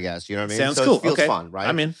stars, Yeah. I guess. You know what I mean? Sounds so cool. It feels Okay. fun, right?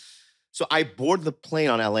 I'm in. So I board the plane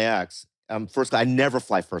on LAX. First class. I never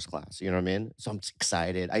fly first class. You know what I mean? So I'm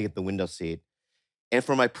excited. I get the window seat, and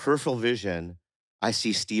from my peripheral vision, I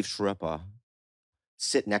see Steve Shrippa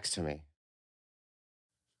sit next to me.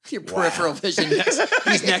 Your peripheral vision,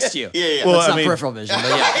 he's next to you. Yeah. Well, That's I not mean- peripheral vision, but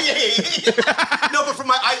yeah. No, but from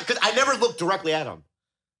because I never looked directly at him.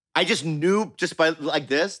 I just knew just by like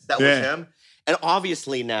this that was Yeah. him, and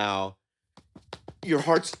obviously now your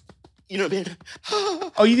heart's, you know what I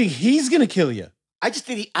mean? Oh, you think he's gonna kill you? I just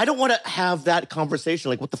think I don't want to have that conversation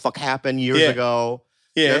like what the fuck happened years Yeah. ago.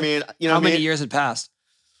 Yeah. You know what I mean? You know How what I many mean? years had passed?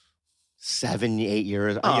 7, 8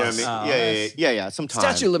 years. Oh, you know what I mean? Yeah. Sometime.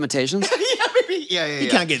 Statute of limitations. Yeah, maybe. Yeah. You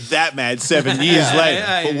can't get that mad 7 years Yeah.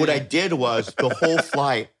 later. But what I did was the whole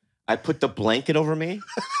flight, I put the blanket over me.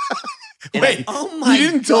 and Wait, Oh my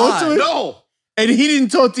you didn't talk to God. him? No. And he didn't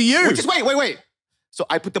talk to you. Just wait. So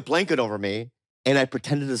I put the blanket over me and I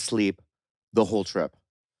pretended to sleep the whole trip.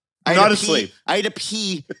 I had Not to asleep. pee- I had to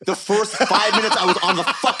pee the first 5 minutes I was on the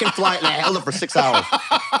fucking flight and I held it for 6 hours.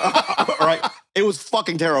 All right. It was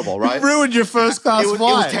fucking terrible, right? You ruined your first class It was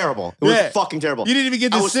flight. terrible. It Yeah. was fucking terrible. You didn't even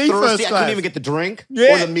get I to was see thirsty. first I class. couldn't even get the drink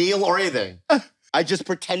Yeah. or the meal or anything. I just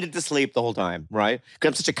pretended to sleep the whole time, right? Because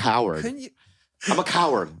I'm such a coward. Couldn't you? I'm a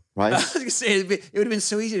coward, I right? was gonna say it would have been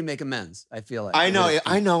so easy to make amends. I feel like I know. In I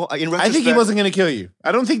retrospect, think he wasn't going to kill you.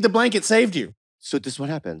 I don't think the blanket saved you. So this is what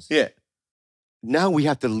happens. Yeah. Now we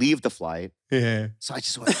have to leave the flight. Yeah. So I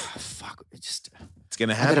just went, oh, fuck. It's going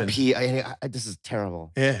to I gotta happen. pee. This is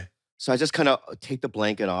terrible. Yeah. So I just kind of take the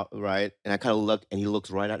blanket off, right? And I kind of look, and he looks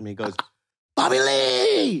right at me. He goes, Bobby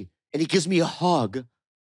Lee! And he gives me a hug.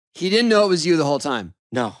 He didn't know it was you the whole time.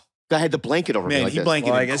 No. I had the blanket over me Man, like he this.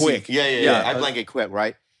 blanketed Well, I guess quick. Yeah. I blanket quick,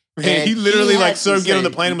 right? Man, And he literally like had- saw him he get on the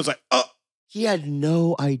said- plane and was like, oh. He had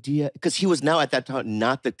no idea because he was now at that time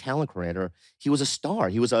not the talent coordinator. He was a star.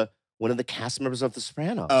 He was one of the cast members of The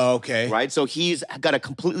Sopranos. Oh, okay. Right? So he's got a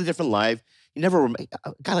completely different life. You never,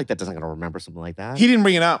 a guy like that doesn't gonna remember something like that. He didn't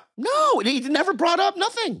bring it up. No, he never brought up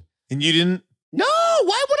nothing. And you didn't? No,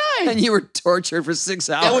 why would I? And you were tortured for 6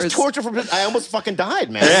 hours. I was tortured I almost fucking died,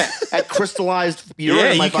 man. I crystallized urine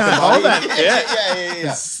Yeah, in my you fucking can't body. hold that.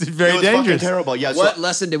 Yeah. It's very It was fucking dangerous. terrible. Yeah. What So,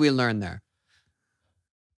 lesson did we learn there?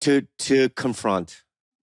 to confront.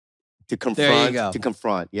 To confront. There you go. To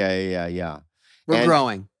confront. Yeah. We're And-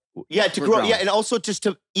 growing. Yeah, to We're grow. growing. Yeah, and also just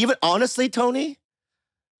to even honestly, Tony,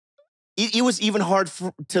 it was even hard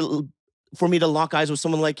for me to lock eyes with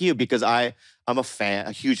someone like you because I'm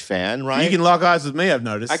a huge fan, right? You can lock eyes with me, I've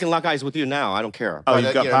noticed. I can lock eyes with you now. I don't care. Oh, But,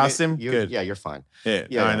 you've got you know what I past mean? him? You're- Good. Yeah, you're fine. Yeah,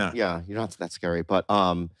 Yeah, I know. Yeah, you're not that scary. But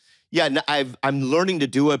yeah, I'm learning to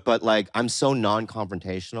do it, but like I'm so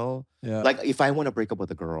non-confrontational. Yeah. Like if I want to break up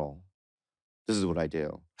with a girl, this is what I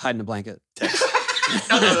do. Hide in a blanket.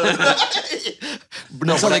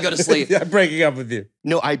 No, Until but they go to sleep. Yeah, breaking up with you.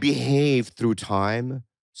 No, I behave through time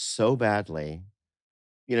so badly.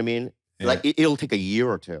 You know what I mean? Yeah. Like it'll take a year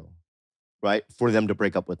or two, right, for them to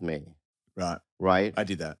break up with me, Right. right? I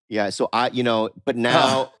did that. Yeah. So but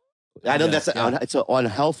now I know Yeah, that's yeah. it's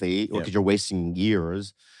unhealthy because Yeah. you're wasting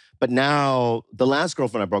years. But now the last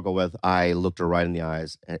girlfriend I broke up with, I looked her right in the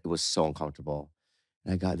eyes, and it was so uncomfortable.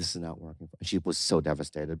 And I got, this is not working. She was so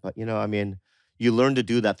devastated. But you know, I mean, you learn to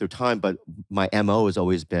do that through time. But my MO has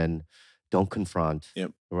always been, don't confront,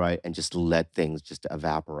 Yep. right, and just let things just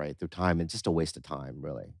evaporate through time. It's just a waste of time,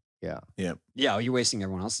 really. Yeah. Yeah, well, you're wasting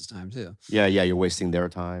everyone else's time too. Yeah. You're wasting their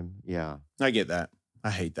time. Yeah. I get that.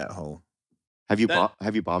 I hate that whole. Have you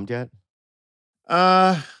bombed yet?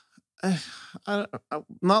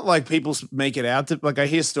 Not like people make it out to. Like I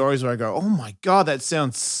hear stories where I go, "Oh my god, that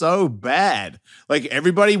sounds so bad." Like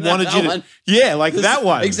everybody wanted That you to. one. Yeah, like that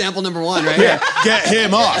one. Example number 1, right? Yeah, get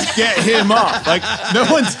him off. Get him off. Like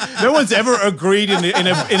no one's ever agreed in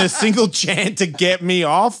a single chant to get me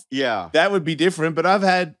off. Yeah. That would be different. But I've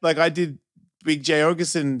had, like, I did Big J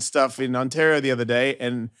Ogerson stuff in Ontario the other day,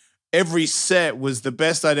 and every set was the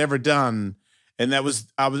best I'd ever done. And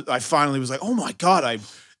I finally was like, oh my God,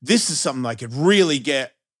 this is something I could really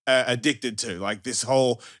get addicted to, like this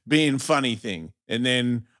whole being funny thing. And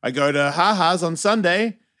then I go to Ha-Ha's on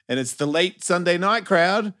Sunday, and it's the late Sunday night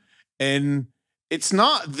crowd, and it's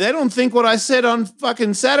not, they don't think what I said on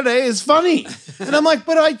fucking Saturday is funny. And I'm like,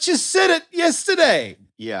 but I just said it yesterday.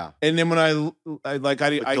 Yeah. And then when But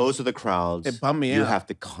those are the crowds it bummed me you out. have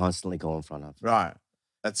to constantly go in front of. Right.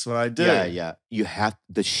 That's what I do. Yeah. You have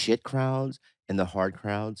the shit crowds and the hard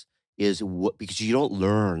crowds is what, because you don't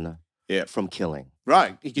learn from killing.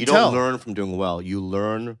 Right. You can You tell. don't learn from doing well. You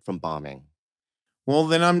learn from bombing. Well,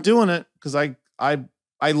 then I'm doing it because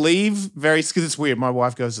I leave because it's weird. My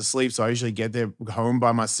wife goes to sleep, so I usually get there home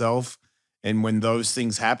by myself. And when those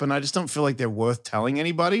things happen, I just don't feel like they're worth telling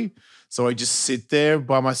anybody. So I just sit there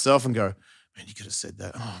by myself and go, man, you could have said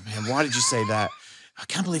that. Oh man, why did you say that? I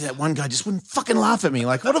can't believe that one guy just wouldn't fucking laugh at me.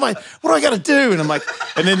 Like, what do I got to do? And I'm like,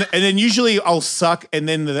 and then usually I'll suck, and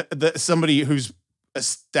then somebody who's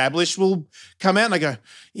established will come out, and I go,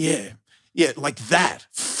 yeah, like that.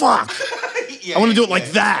 Fuck. I want to do it like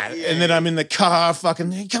that. And then I'm in the car,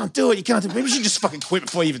 fucking, you can't do it. Maybe you should just fucking quit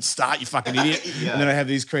before you even start, you fucking idiot. Yeah. And then I have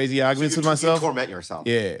these crazy arguments with myself. You torment yourself.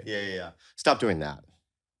 Yeah. Yeah. Stop doing that.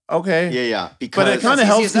 Okay. Yeah. Because But it kind of It's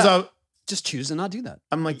easy helps as because that. Just choose to not do that.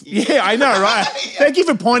 I'm like, yeah, I know, right? Thank you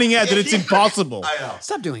for pointing out that it's impossible. I know.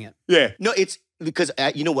 Stop doing it. Yeah. No, it's because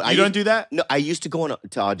you know what? You don't do that? No, I used to go to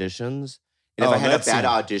auditions, and if Oh, I had a that's bad it.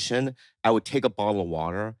 audition, I would take a bottle of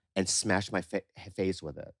water and smash my face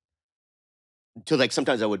with it. Till like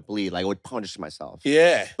sometimes I would bleed, like I would punish myself.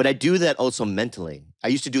 Yeah. But I do that also mentally. I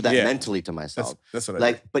used to do that Yeah. mentally to myself. That's what I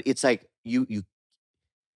Like, but it's like you.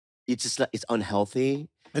 It's just like it's unhealthy,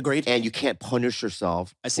 agreed. and you can't punish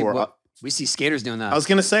yourself. I see. We see skaters doing that. I was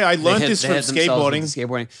gonna say I learned this from skateboarding.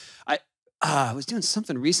 Skateboarding. I was doing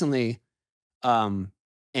something recently,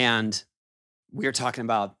 and we were talking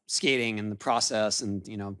about skating and the process, and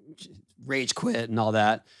rage quit and all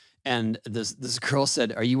that. And this girl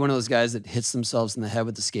said, "Are you one of those guys that hits themselves in the head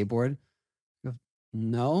with the skateboard?" I go,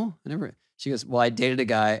 "No, I never." She goes, "Well, I dated a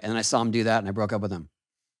guy, and then I saw him do that, and I broke up with him."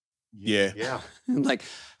 Yeah. Yeah. I'm like,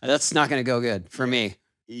 that's not going to go good for me.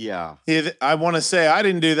 Yeah. I want to say I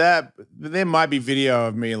didn't do that, but there might be video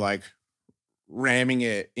of me like ramming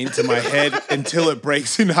it into my head until it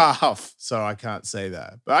breaks in half. So I can't say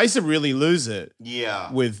that. But I used to really lose it Yeah.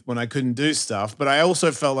 when I couldn't do stuff. But I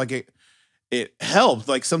also felt like it helped.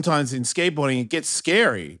 Like sometimes in skateboarding, it gets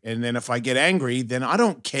scary. And then if I get angry, then I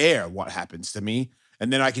don't care what happens to me.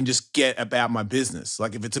 and then I can just get about my business.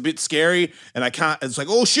 Like if it's a bit scary and I can't, it's like,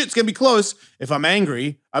 oh shit, it's gonna be close. If I'm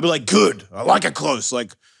angry, I'd be like, good, I like it close.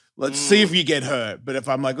 Like, let's see if you get hurt. But if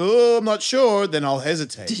I'm like, oh, I'm not sure, then I'll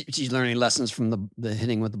hesitate. Did you learn any lessons from the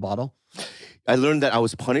hitting with the bottle? I learned that I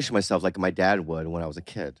was punishing myself like my dad would when I was a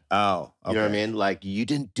kid. Oh, okay. You know what I mean? Like, you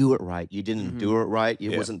didn't do it right. You didn't do it right.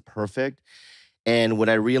 It Yeah. wasn't perfect. And what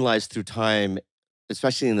I realized through time,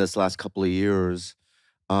 especially in this last couple of years,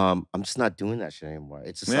 I'm just not doing that shit anymore.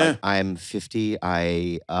 It's just like I'm 50.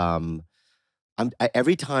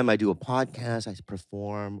 Every time I do a podcast, I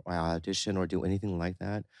perform or I audition or do anything like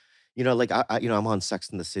that, you know, like I'm on Sex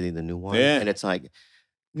and the City, the new one, and it's like,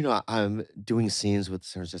 you know, I'm doing scenes with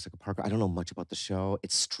Sarah Jessica Parker. I don't know much about the show.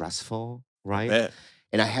 It's stressful, right?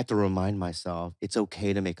 And I had to remind myself, it's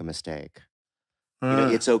okay to make a mistake. You know,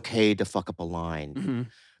 it's okay to fuck up a line.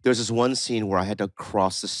 There's this one scene where I had to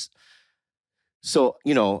cross this. So,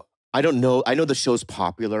 you know, I don't know. I know the show's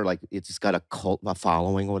popular, like it's got a cult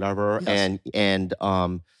following or whatever. Yes. And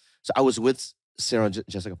so I was with Sarah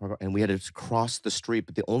Jessica Parker, and we had to cross the street.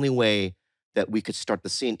 But the only way that we could start the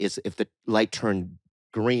scene is if the light turned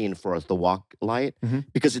green for us, the walk light,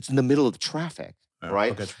 because it's in the middle of the traffic,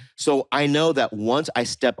 right? Okay. So I know that once I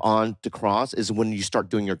step on to cross is when you start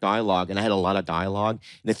doing your dialogue, and I had a lot of dialogue.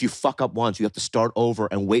 And if you fuck up once, you have to start over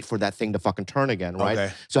and wait for that thing to fucking turn again, right?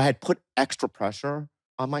 Okay. So I had put extra pressure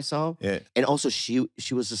on myself. Yeah. And also she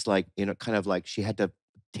was just like, you know, kind of like she had to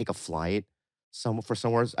take a flight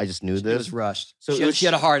somewhere. I just knew It this. was rushed. So So she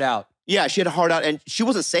had a heart out. Yeah, she had a heart out, and she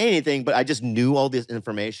wasn't saying anything, but I just knew all this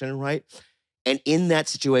information, right? And in that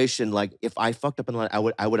situation, like if I fucked up in the line,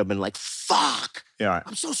 I would have been like, fuck, Yeah. Right.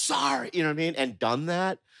 I'm so sorry, you know what I mean? And done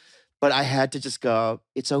that. But I had to just go,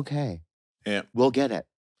 it's okay. Yeah. We'll get it.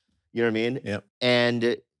 You know what I mean? Yep.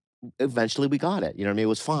 And eventually we got it. You know what I mean? It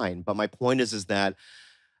was fine. But my point is that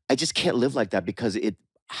I just can't live like that because it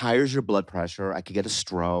higher your blood pressure. I could get a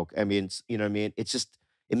stroke. I mean, you know what I mean? It's just,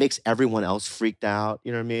 it makes everyone else freaked out.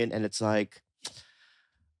 You know what I mean? And it's like,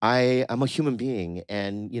 I'm a human being,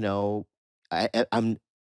 and you know, I'm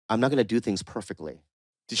not gonna do things perfectly.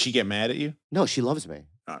 Did she get mad at you? No, she loves me.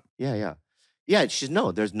 Oh. Yeah.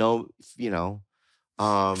 There's no, you know.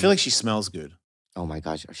 I feel like she smells good. Oh my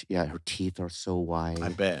gosh, yeah, her teeth are so white. I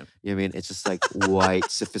bet. You know what I mean? It's just like white,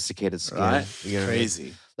 sophisticated skin. Right? You know what I mean?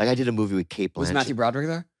 Crazy. Like I did a movie with Kate Blanchett. Was Matthew Broderick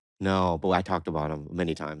there? No, but I talked about him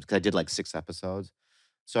many times because I did like 6 episodes.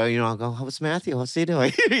 So, you know, I'll go, how's Matthew? What's he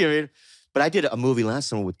doing? You know what I mean? But I did a movie last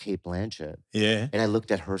summer with Kate Blanchett, Yeah. and I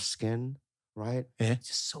looked at her skin, right? Yeah. It's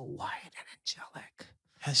just so white and angelic.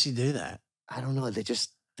 How'd she do that? I don't know. They're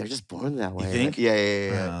just born that way. think?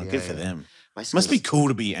 Yeah. Oh, good for them. My Must be skin's- cool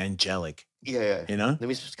to be angelic, Yeah. you know? Let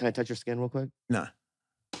me just, can I touch your skin real quick? No.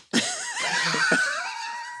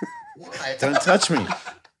 What? Don't touch me.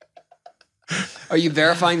 Are you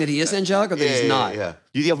verifying that he is angelic or that he's not? Yeah.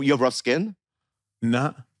 You have rough skin?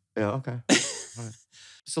 No. Yeah. Okay.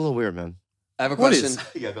 It's a little weird, man. I have a What question. is-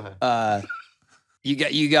 Yeah. Go ahead.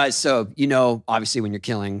 You guys, so you know, obviously when you're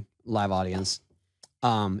killing live audience,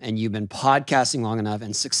 and you've been podcasting long enough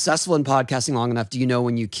and successful in podcasting long enough, do you know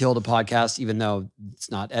when you killed a podcast, even though it's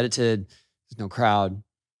not edited, there's no crowd?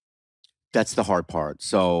 That's the hard part.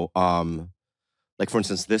 So, like for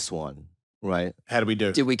instance, this one, right? How do we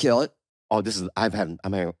do? Did we kill it? Oh, this is I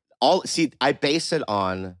base it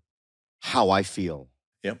on how I feel.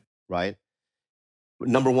 Yep. Right.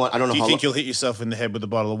 Number one, I don't know Do you how. think you'll hit yourself in the head with a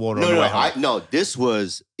bottle of water on the way home? No. This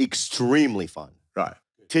was extremely fun. Right.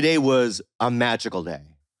 Today was a magical day.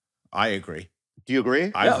 I agree. Do you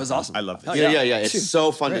agree? Yeah, it was awesome. I love this. Oh, yeah. It's Shoot.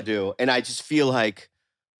 so fun to Great. do, and I just feel like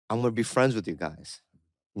I'm gonna be friends with you guys.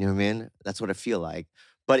 You know what I mean? That's what I feel like.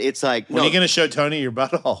 But it's like, When no, are you going to show Tony your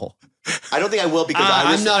butthole? I don't think I will because I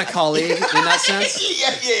was I'm not a colleague in that sense.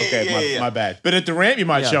 Yeah. My bad. But at the ramp, you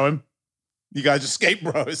might Yeah. show him. You guys are skate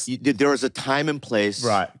bros. There was a time and place,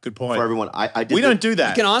 Right. Good point. for everyone. I did. We don't do I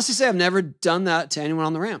that. can honestly say I've never done that to anyone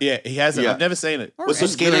on the ramp. Yeah, he hasn't. Yeah. I've never seen it. Or Well, so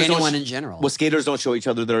really skaters don't anyone sh- in general. Well, skaters don't show each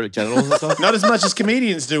other their genitals and stuff. Not as much as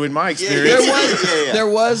comedians do, in my experience. There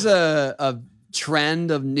was a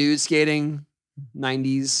trend of nude skating,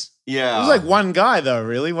 90s. Yeah. It was like one guy, though,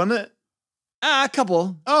 really, wasn't it? A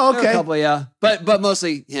couple. Oh, There were okay. A couple, yeah. But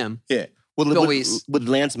mostly him. Yeah. Well, Weiss. would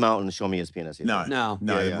Lance Mountain show me his penis? either? No. No.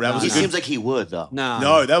 No. Yeah. that was He a- seems like he would though. No.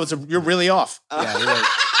 no, that was you're really off. Yeah, you're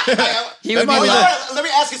right. He would be All last. right, let me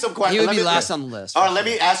ask you some questions. He would Let be me- last on the list. All right, let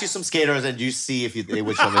me ask you some skaters, and you see if they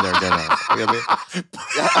would show me their dinners. You know what I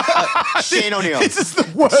mean? Shane O'Neill. This is the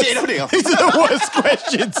worst. Shane O'Neill. These are the worst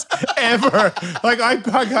questions ever. Like I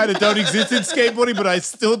kind of don't exist in skateboarding, but I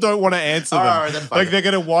still don't want to answer them. All right, then fine. Like they're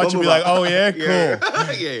gonna watch We'll and be move like, on. "Oh yeah, cool."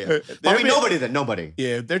 yeah. I mean, nobody then. Nobody.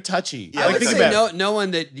 Yeah, they're touchy. Yeah, like let's think say about no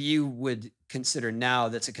one that you would consider now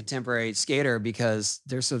that's a contemporary skater because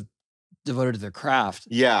they're so devoted to their craft.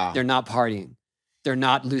 Yeah. They're not partying. They're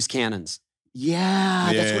not loose cannons.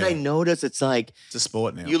 Yeah, that's what Yeah. I noticed. It's like it's a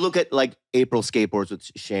sport now. you look at like April skateboards with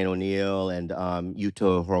Shane O'Neill and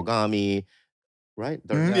Yuto Horigami, right?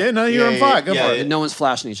 Yeah, no, you're on fire. Go for it. No one's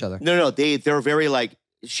flashing each other. No, they're very like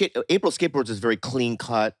April skateboards is very clean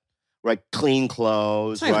cut, right? Clean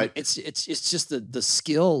clothes, It's, not even- right? it's just the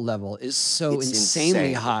skill level is so It's insanely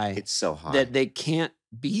insane. high It's so high. that they can't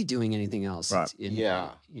be doing anything else. Right. Yeah.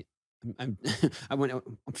 I'm I'm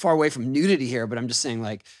far away from nudity here, but I'm just saying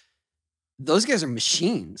like those guys are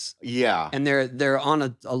machines, yeah. and they're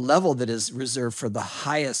on a level that is reserved for the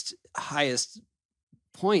highest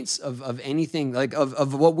points of anything like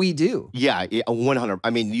of what we do. Yeah, 100. I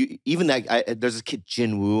mean, even that. There's a kid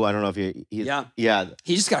Jin Woo. I don't know if Yeah. yeah.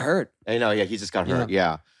 He just got hurt. I know. Yeah, he just got hurt.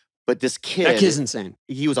 Yeah, but this kid, That kid's insane.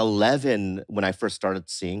 he was 11 when I first started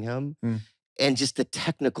seeing him, and just the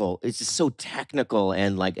technical. It's just so technical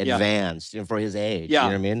and like advanced for his age. Yeah. You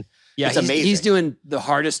know what I mean? Yeah, It's he's amazing. doing the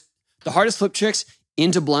hardest flip tricks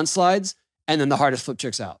into blunt slides, and then the hardest flip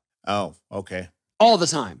tricks out Oh, okay. all the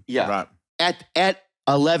time. Yeah. Right. At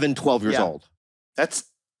 11, 12 years Yeah. old. That's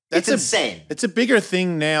It's a, insane. It's a bigger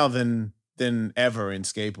thing now than ever in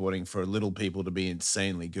skateboarding for little people to be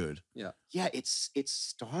insanely good. Yeah, it's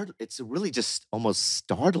really just almost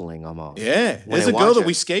startling almost. Yeah. when There's I a girl watch that it.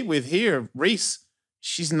 we skate with here, Reese.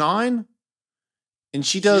 She's 9, and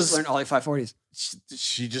she He just does. learned Ollie 540s.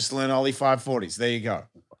 She just learned Ollie 540s. There you go.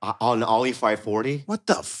 On Ollie 540. What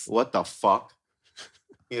the? What the fuck?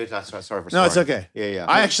 Yeah, sorry for No, it's sorry. okay. Yeah.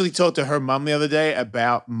 I actually talked to her mum the other day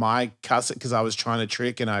about my cousin because I was trying to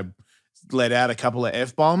trick and I let out a couple of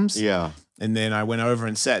F-bombs. Yeah. And then I went over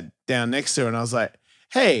and sat down next to her and I was like,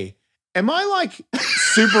 hey, am I like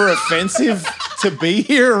super offensive to be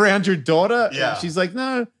here around your daughter? Yeah. And she's like,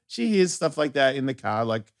 no, she hears stuff like that in the car.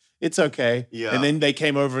 Like, it's okay. Yeah. And then they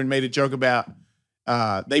came over and made a joke about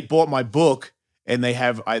they bought my book and they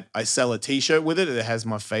have I sell a t-shirt with it. It has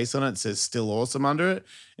my face on it. It says Still Awesome under it.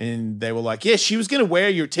 And they were like, yeah, she was gonna wear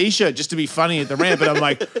your t-shirt just to be funny at the ramp. But I'm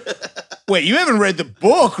like, wait, you haven't read the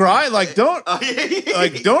book, right? Like, don't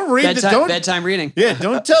read Bedtime reading. Yeah,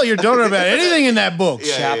 don't tell your daughter about anything in that book.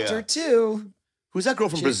 Yeah. Chapter 2. Who's that girl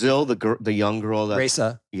from Brazil? The young girl that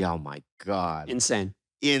Raisa. Yeah, oh my God. Insane.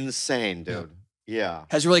 Insane, dude. Yeah.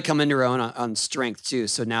 Has really come into her own on strength too.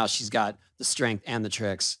 So now she's got the strength and the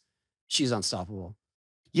tricks. She's unstoppable.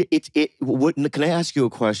 Yeah, can I ask you a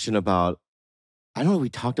question about I don't know, we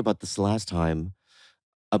talked about this last time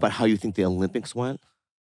about how you think the Olympics went?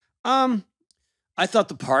 I thought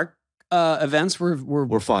the park events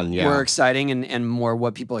were fun, yeah. were exciting and more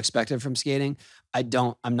what people expected from skating.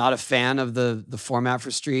 I'm not a fan of the format for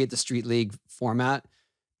the street league format,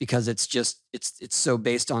 because it's so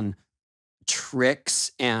based on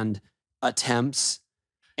tricks and attempts,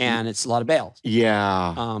 and it's a lot of bails.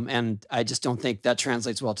 Yeah. And I just don't think that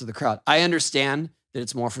translates well to the crowd. I understand that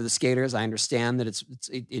it's more for the skaters. I understand that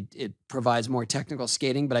it provides more technical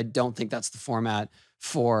skating, but I don't think that's the format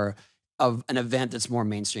for an event that's more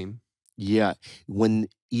mainstream. Yeah.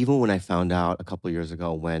 Even when I found out a couple of years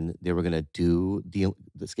ago when they were gonna do the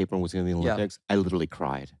skateboarding was gonna be in the Yeah. Olympics, I literally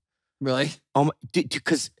cried. Really?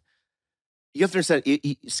 Because you have to understand,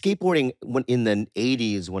 skateboarding in the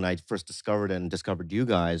 80s when I first discovered it and discovered you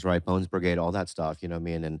guys, right? Bones Brigade, all that stuff, you know what I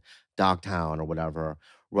mean? And Dogtown or whatever,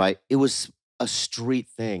 right? It was a street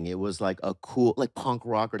thing. It was like a cool, like punk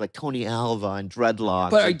rocker, like Tony Alva and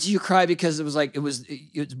dreadlocks. But do you cry because it was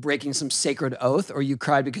breaking some sacred oath, or you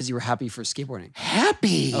cried because you were happy for skateboarding?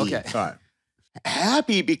 Happy. Okay. All right.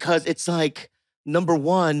 Happy because it's like, number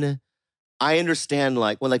one, I understand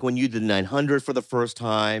like when you did 900 for the first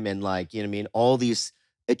time and like, you know what I mean? All these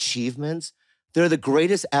achievements, they're the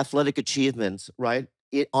greatest athletic achievements, right?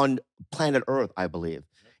 On planet Earth, I believe,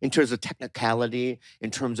 in terms of technicality, in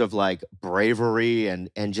terms of like bravery and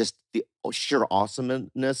just the sheer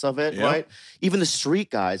awesomeness of it, Yeah. right? Even the street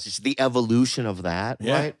guys, just the evolution of that,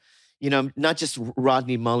 Yeah. right? You know, not just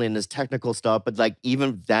Rodney Mully and his technical stuff, but like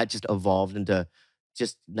even that just evolved into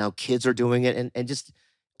just now kids are doing it and just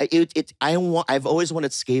I've always wanted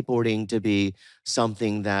skateboarding to be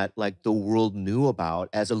something that like the world knew about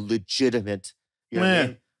as a legitimate, you know what I Yeah.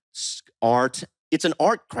 mean? Art. It's an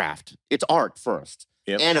art craft. It's art first.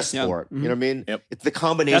 and a sport. You know what I mean? Yep. It's the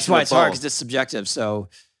combination. That's why of it's hard both. because it's subjective. So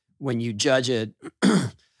when you judge it,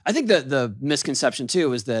 I think that the misconception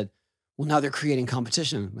too is that, well, now they're creating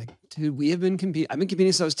competition. Like, dude, we have been competing. I've been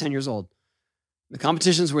competing since I was 10 years old. The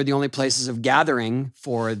competitions were the only places of gathering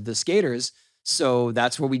for the skaters. So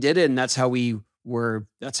that's where we did it. And that's how we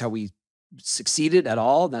succeeded at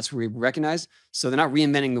all. That's where we recognized. So they're not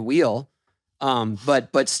reinventing the wheel.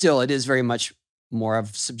 But still it is very much more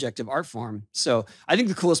of subjective art form. So I think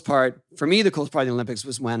the coolest part for me, the coolest part of the Olympics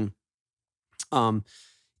was when,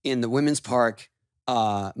 in the women's park,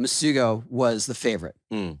 Masugo was the favorite.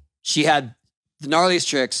 She had the gnarliest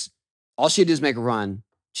tricks. All she had to do is make a run.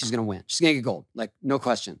 She's going to win. She's going to get gold, like no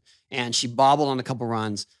question. And she bobbled on a couple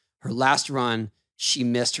runs. Her last run, she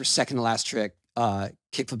missed her second to last trick,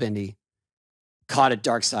 kickflip Indy, caught it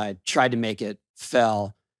dark side, tried to make it,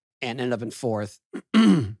 fell, and ended up in fourth.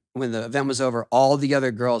 When the event was over, all the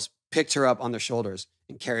other girls picked her up on their shoulders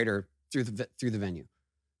and carried her through the venue.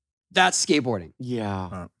 That's skateboarding.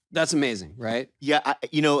 Yeah. That's amazing, right? Yeah,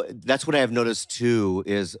 that's what I have noticed too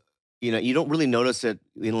is, you don't really notice it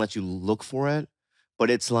unless you look for it, but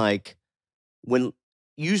it's like when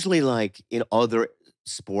usually like in other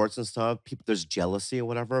sports and stuff, there's jealousy or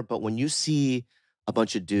whatever, but when you see a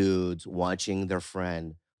bunch of dudes watching their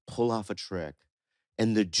friend pull off a trick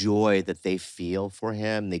and the joy that they feel for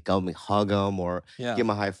him, they go and hug him or give him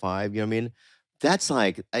a high five, you know what I mean? That's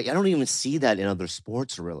like, I don't even see that in other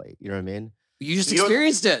sports really, you know what I mean? You just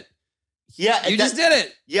experienced it. Yeah. You just did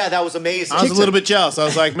it. Yeah, that was amazing. I was a little bit jealous. I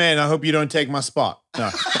was like, man, I hope you don't take my spot. No.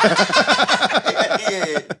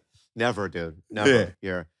 Never, dude. Never.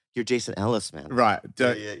 Yeah. You're Jason Ellis, man. Right.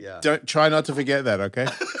 Don't try not to forget that, okay?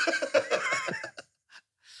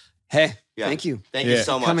 Hey, thank you. Thank you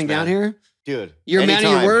so much, coming down here. Dude. You're a man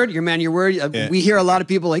of your word. You're a man of your word. Yeah. We hear a lot of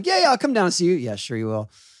people like, yeah, I'll come down and see you. Yeah, sure you will.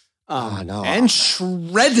 No. And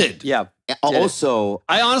shredded. Yeah. Also,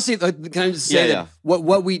 I honestly, can I just say that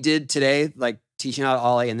what we did today, like teaching how to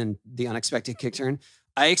ollie and then the unexpected kick turn,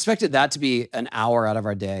 I expected that to be an hour out of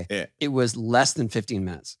our day. Yeah. It was less than 15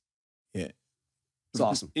 minutes. Yeah. It's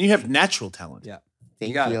awesome. And you have natural talent. Yeah.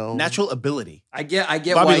 thank got you. Natural ability. I get Bobby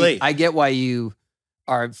why Lee. I get why you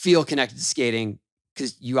feel connected to skating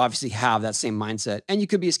because you obviously have that same mindset and you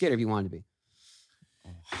could be a skater if you wanted to be.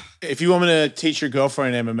 If you want me to teach your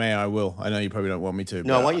girlfriend MMA, I will. I know you probably don't want me to.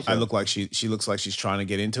 No, I but want you to. I look like she looks like she's trying to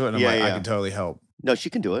get into it, and I'm Yeah, like, I yeah. can totally help. No, she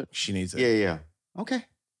can do it. She needs it. Yeah. Okay.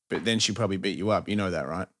 But then she probably beat you up. You know that,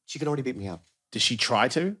 right? She can already beat me up. Did she try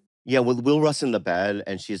to? Yeah, we'll rest in the bed,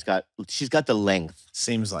 and she's got the length.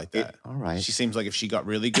 Seems like that. All right. She seems like if she got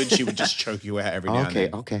really good, she would just choke you out every now and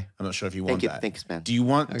then. Okay. I'm not sure if you want that. Thanks, man. Do you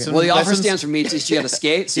want some Well, the offer lessons? stands for me to teach you how to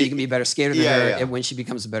skate so you can be a better skater than her Yeah. and when she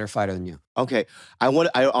becomes a better fighter than you. Okay. I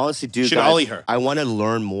honestly do. Should guys, ollie her. I want to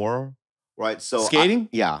learn more. Right. So Skating?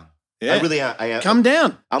 Yeah. Yeah. I really am. I am. Come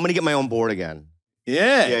down. I'm gonna get my own board again.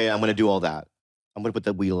 Yeah. Yeah. I'm gonna do all that. I'm gonna put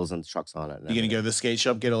the wheels and trucks on it. You're gonna go to the skate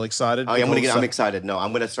shop, get all excited. Oh, yeah, All I'm excited. No,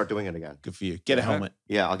 I'm gonna start doing it again. Good for you. Get a helmet.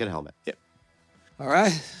 Yeah, I'll get a helmet. All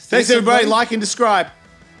right. Thanks everybody. Like and subscribe.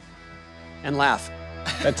 And laugh.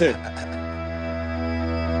 That too.